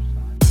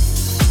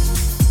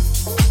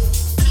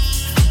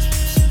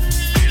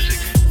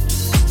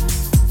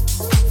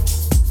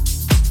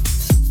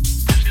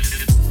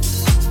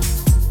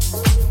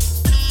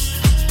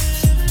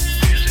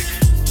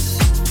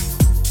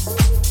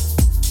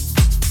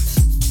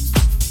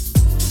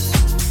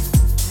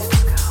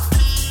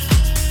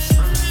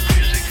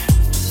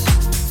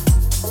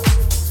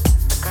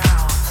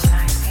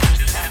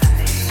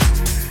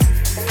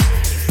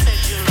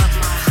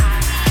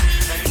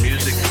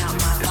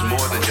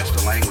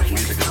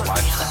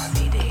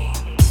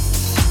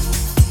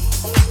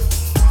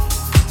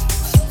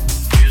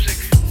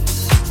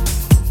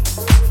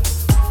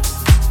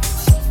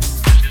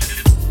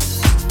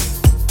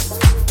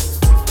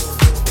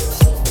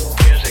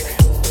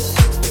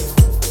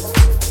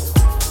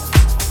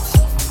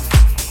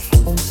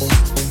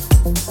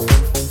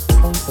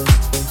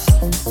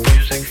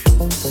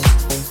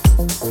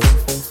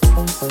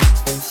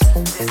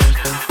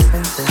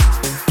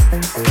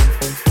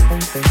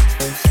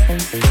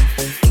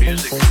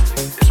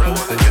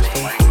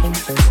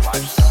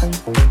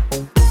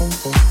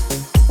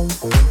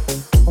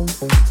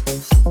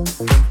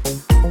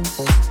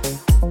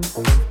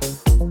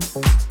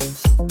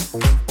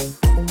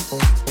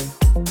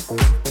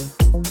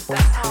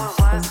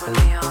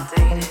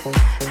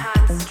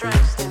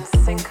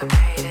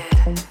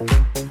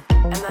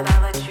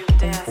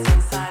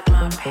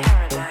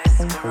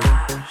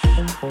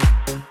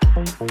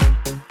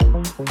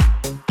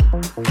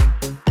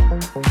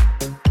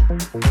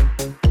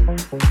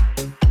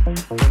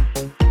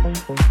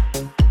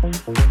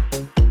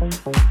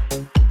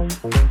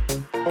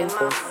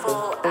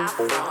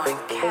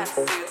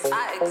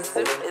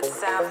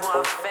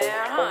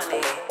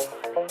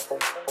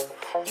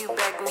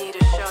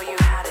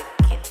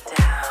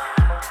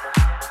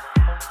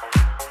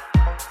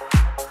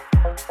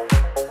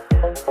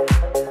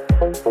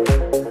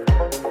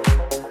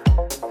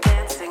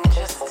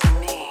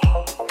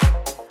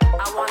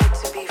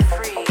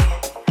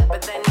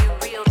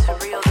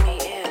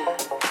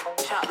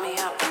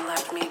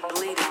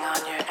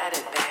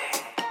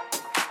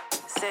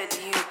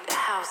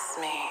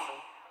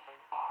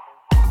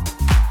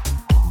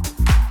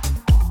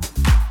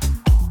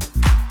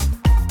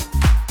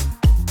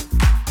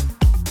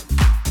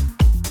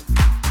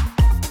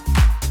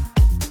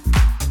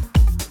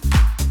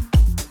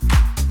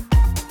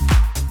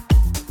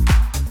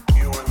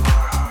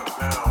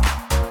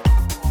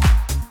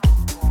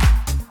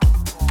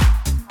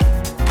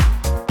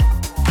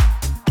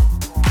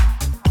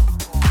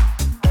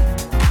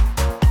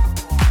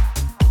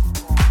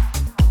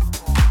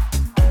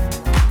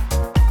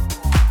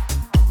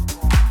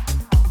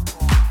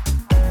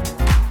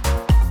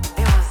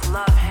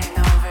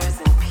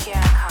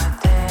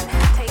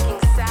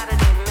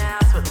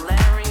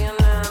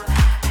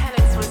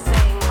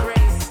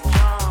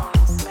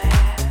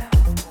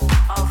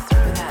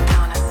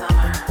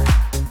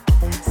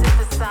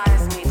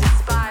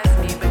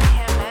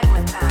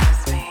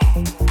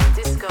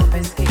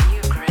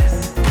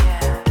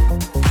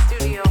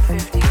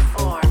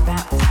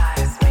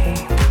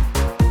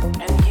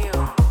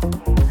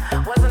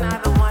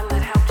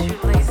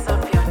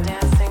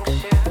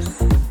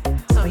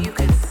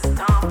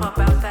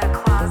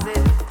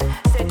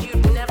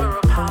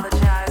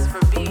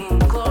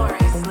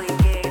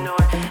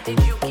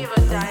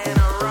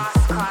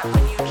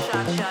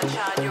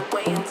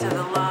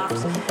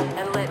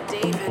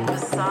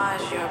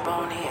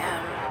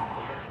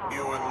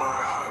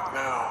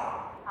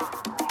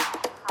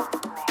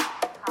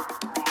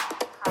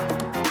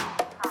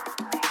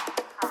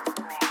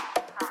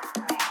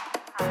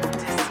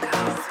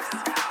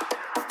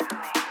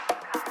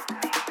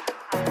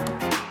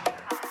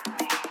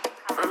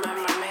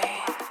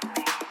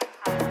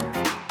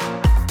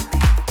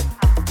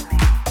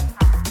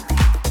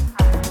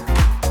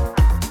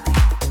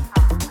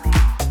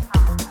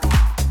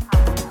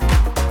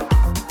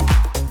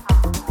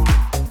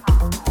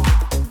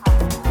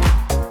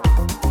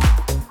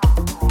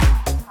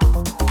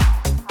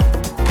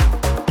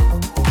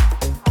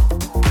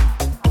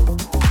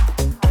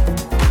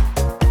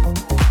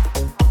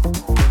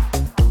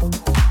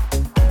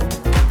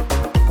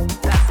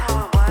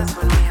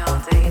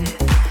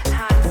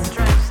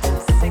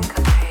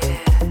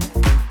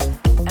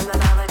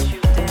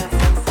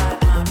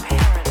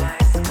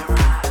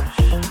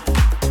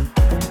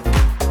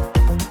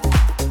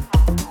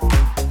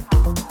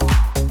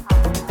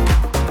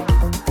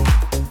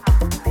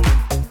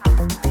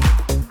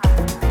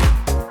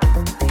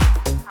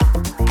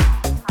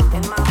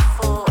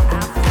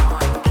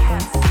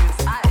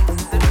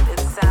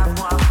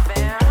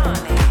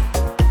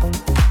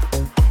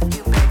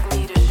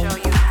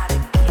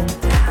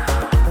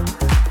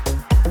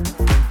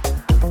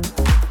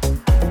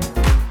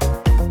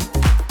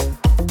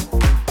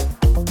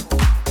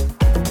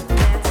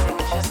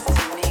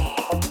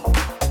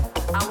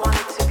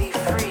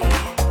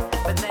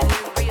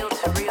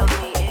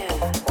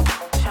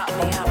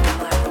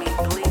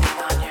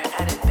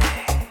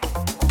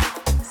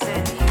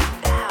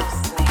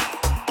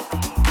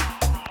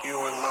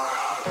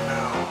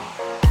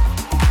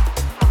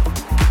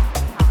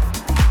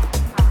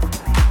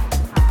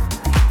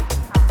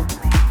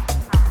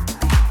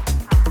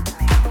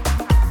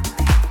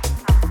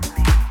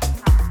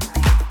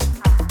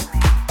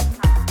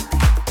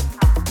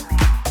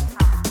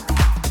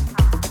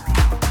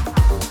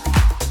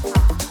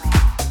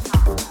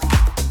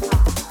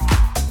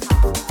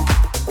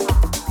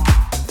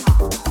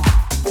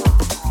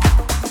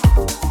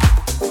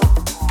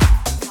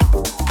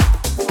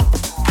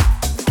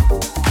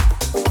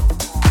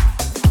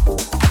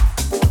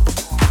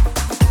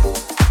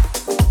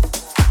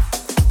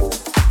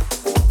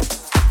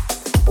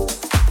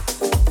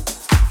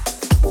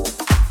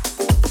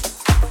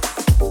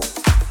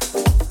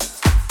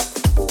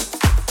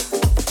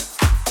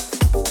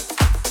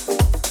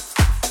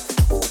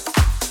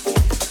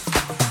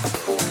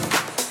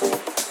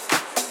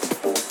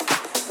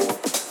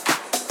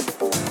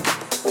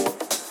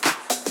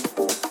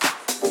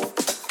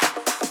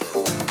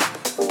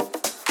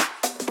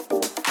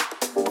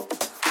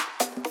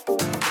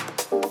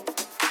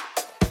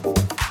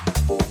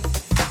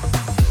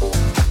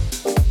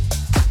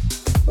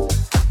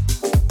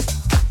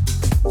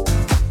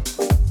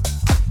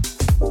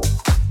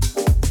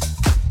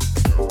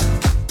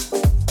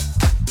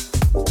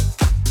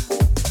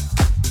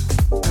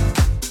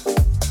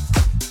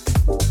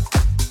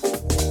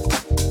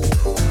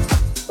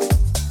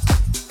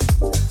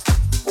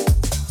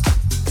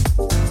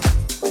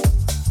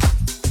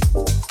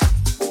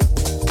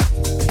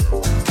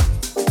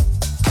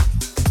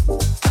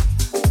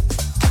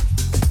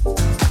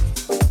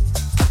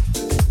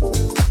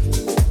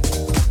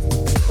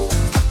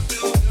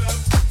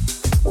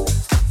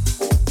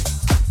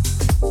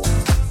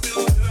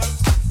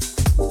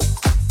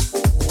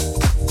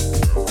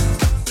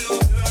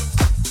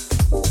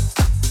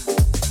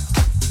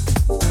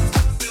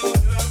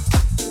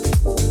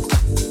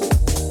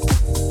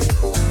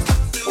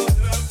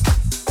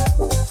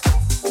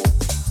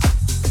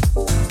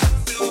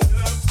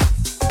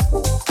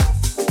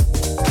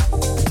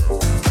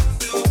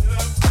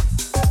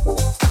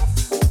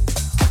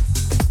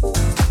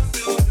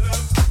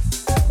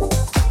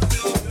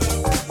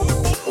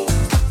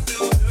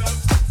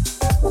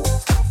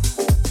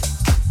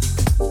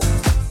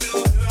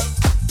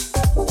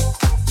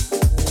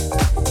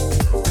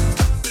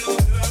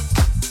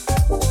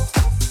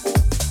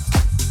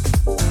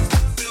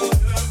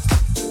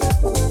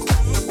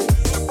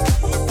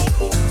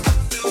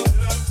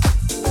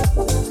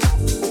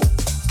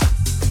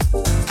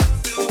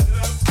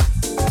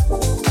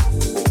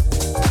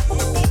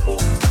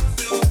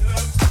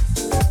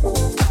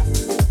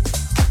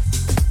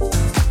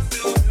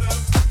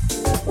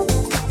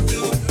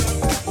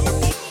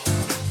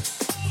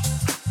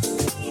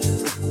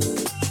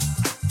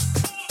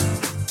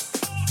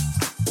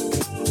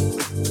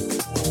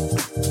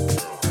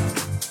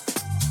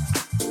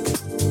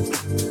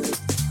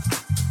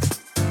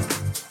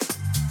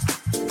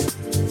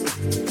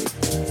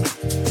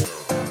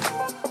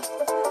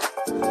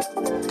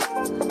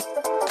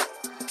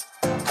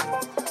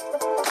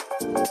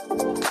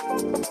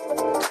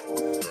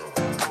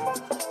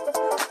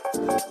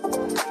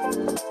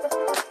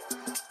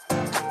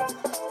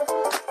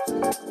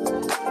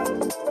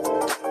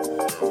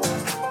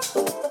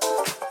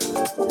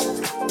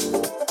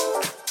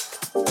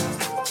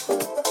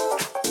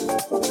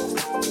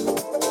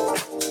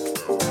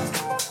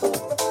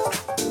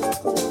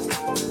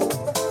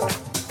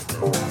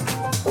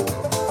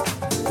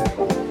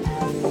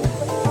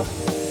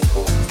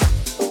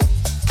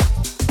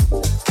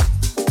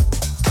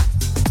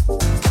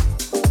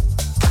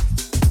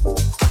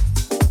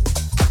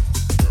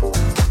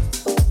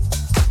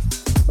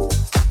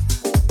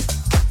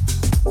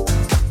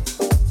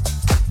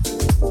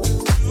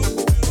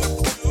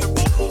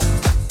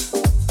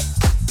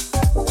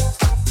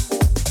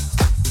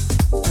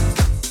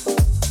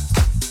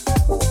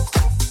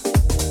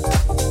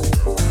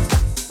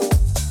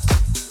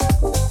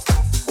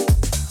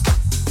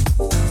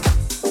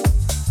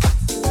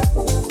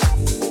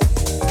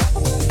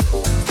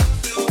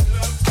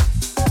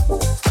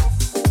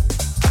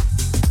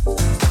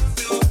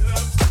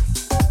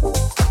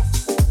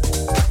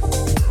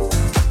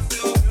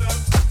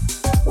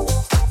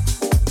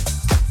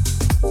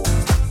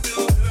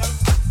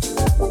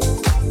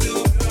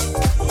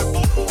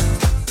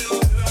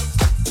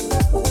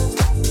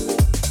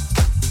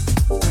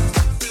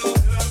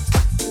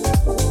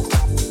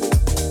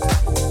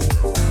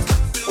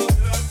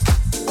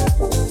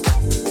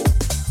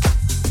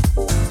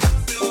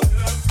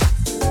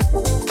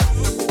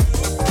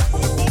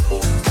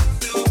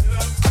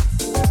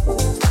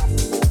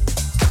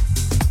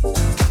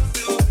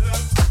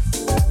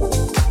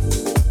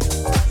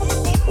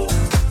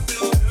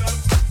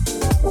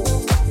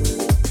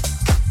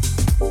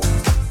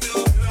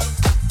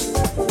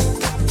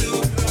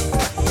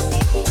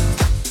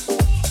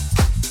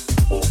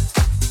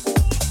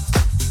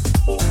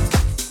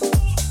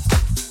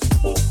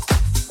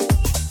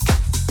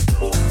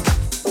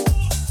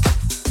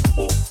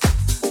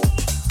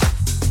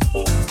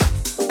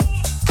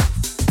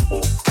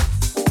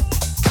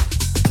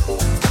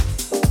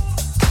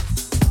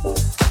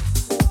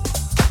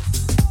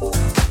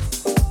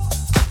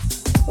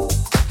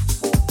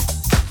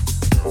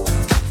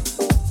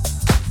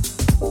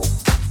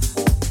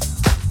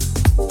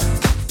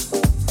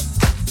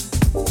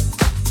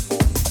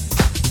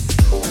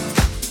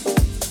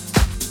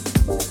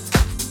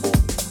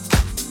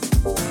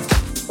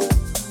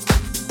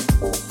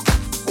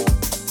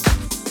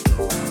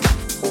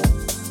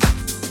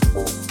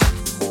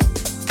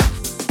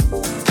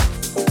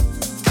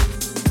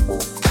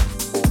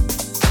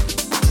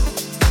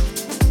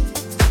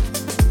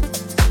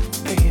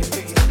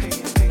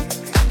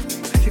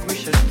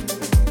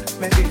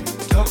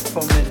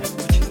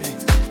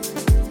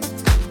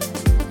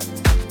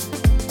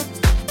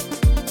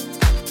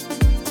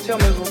 tell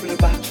me a little bit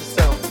about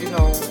yourself. You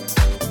know,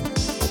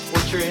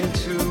 what you're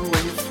into,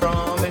 where you're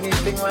from,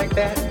 anything like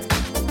that?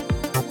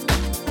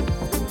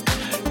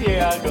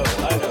 Yeah, I know.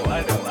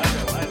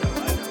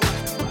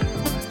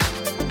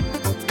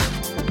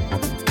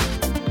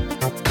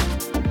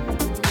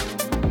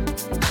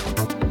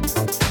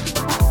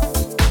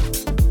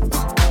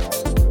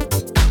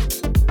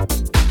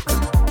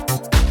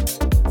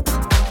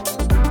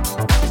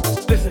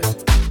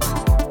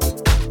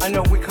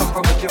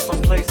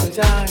 Different place and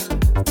time.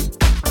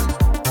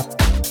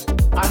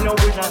 I know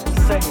we're not the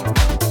same,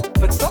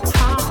 but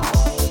somehow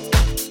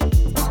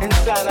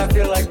inside I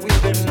feel like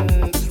we've been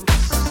through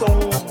so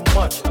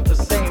much of the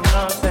same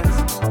nonsense.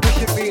 We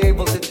should be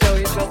able to tell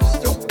each other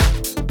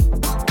stories.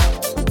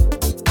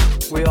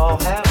 We all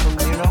have them,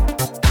 you know.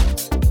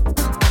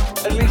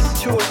 At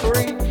least 2 or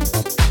 3.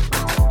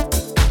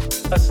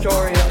 A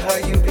story of how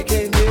you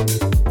became you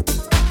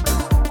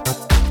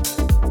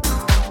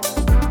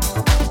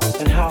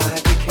and how I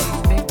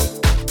became me.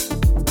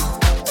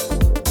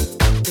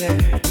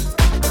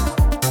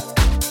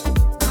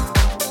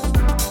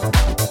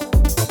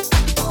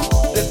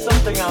 There's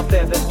something out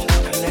there that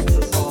just connects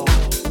us all.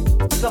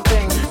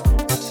 Something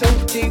so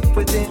deep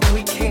within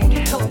we can't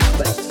help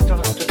but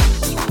start to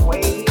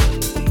sway.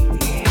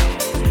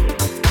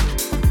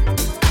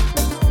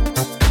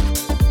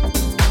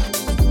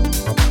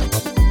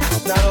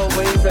 Not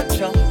always a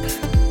jump,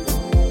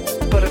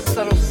 but a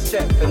subtle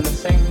step in the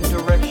same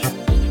direction.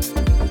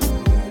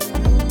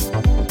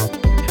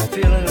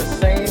 Feeling the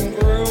same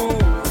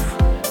groove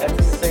at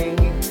the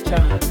same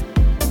time.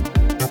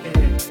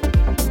 Yeah.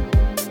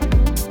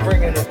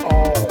 Bringing it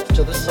all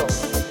to the soul.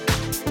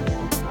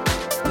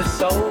 The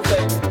soul,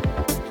 baby.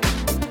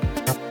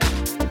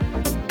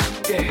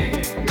 Yeah.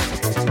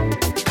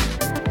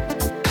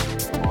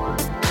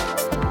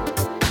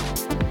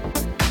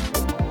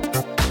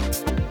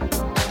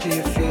 Do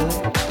you feel it?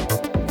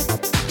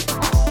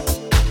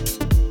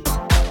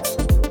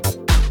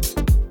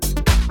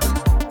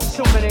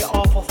 So many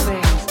awful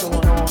things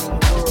going on in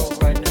the world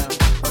right now.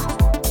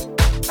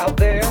 Out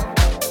there,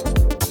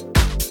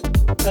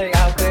 honey,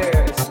 out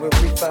there is where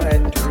we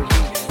find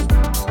relief.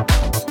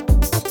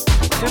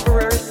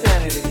 Temporary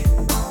sanity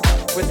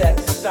with that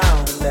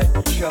sound that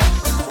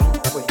just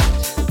won't wait.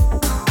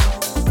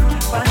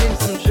 Finding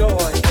some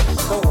joy in the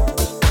soul.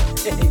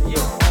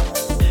 Yeah.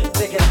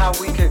 Thinking how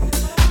we could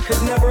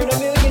never in a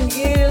million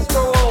years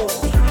grow old.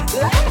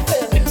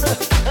 Laughing.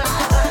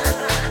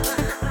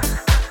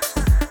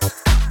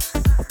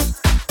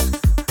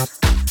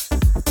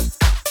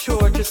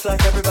 Sure, just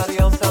like everybody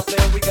else out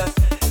there, we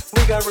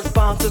got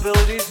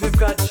responsibilities, we've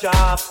got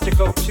jobs to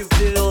go to,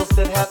 bills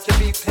that have to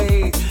be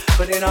paid.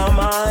 But in our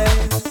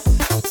minds,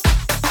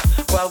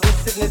 while we're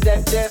sitting at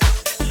that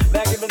desk,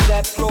 vacuuming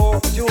that floor,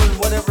 doing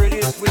whatever it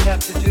is we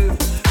have to do,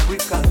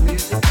 we've got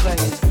music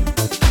playing.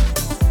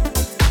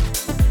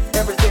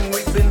 Everything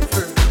we've been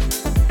through,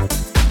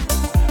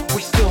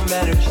 we still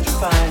manage to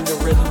find a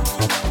rhythm.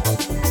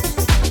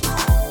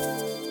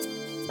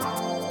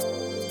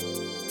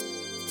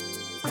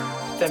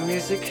 That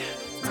music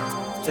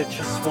that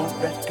just won't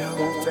let go.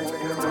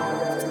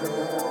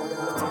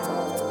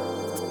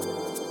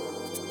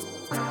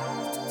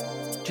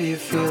 Do you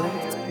feel it?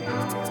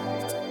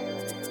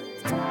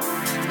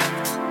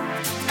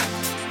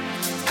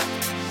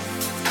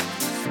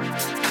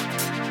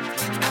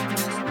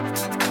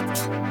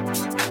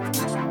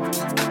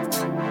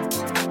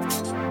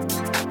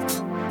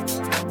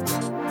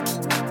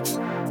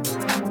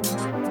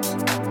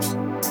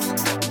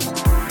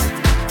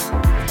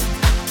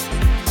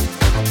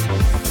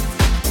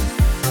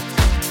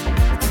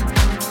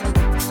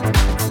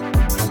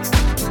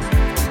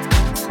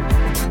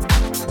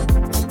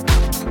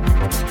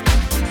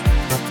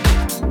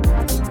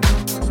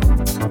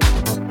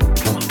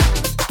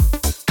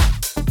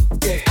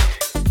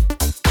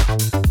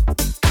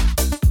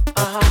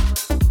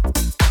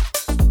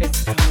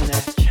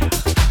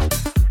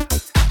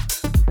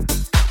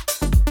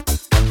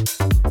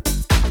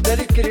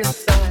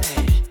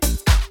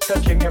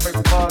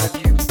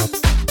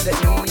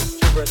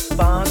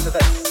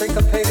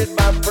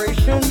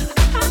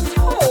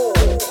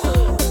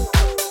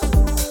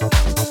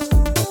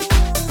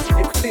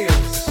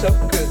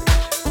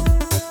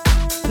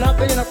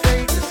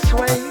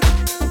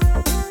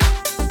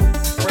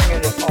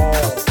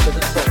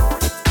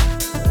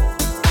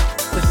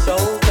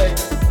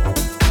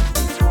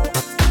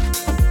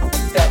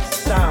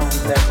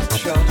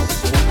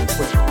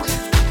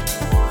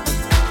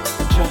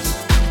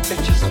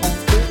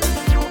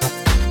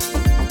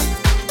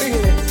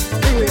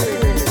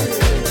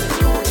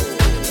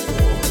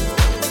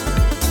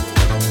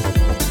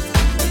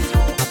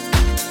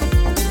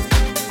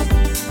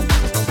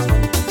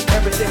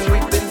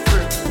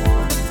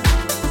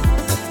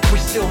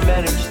 Still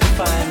manage to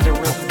find a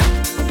rhythm.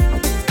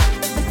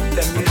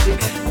 That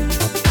music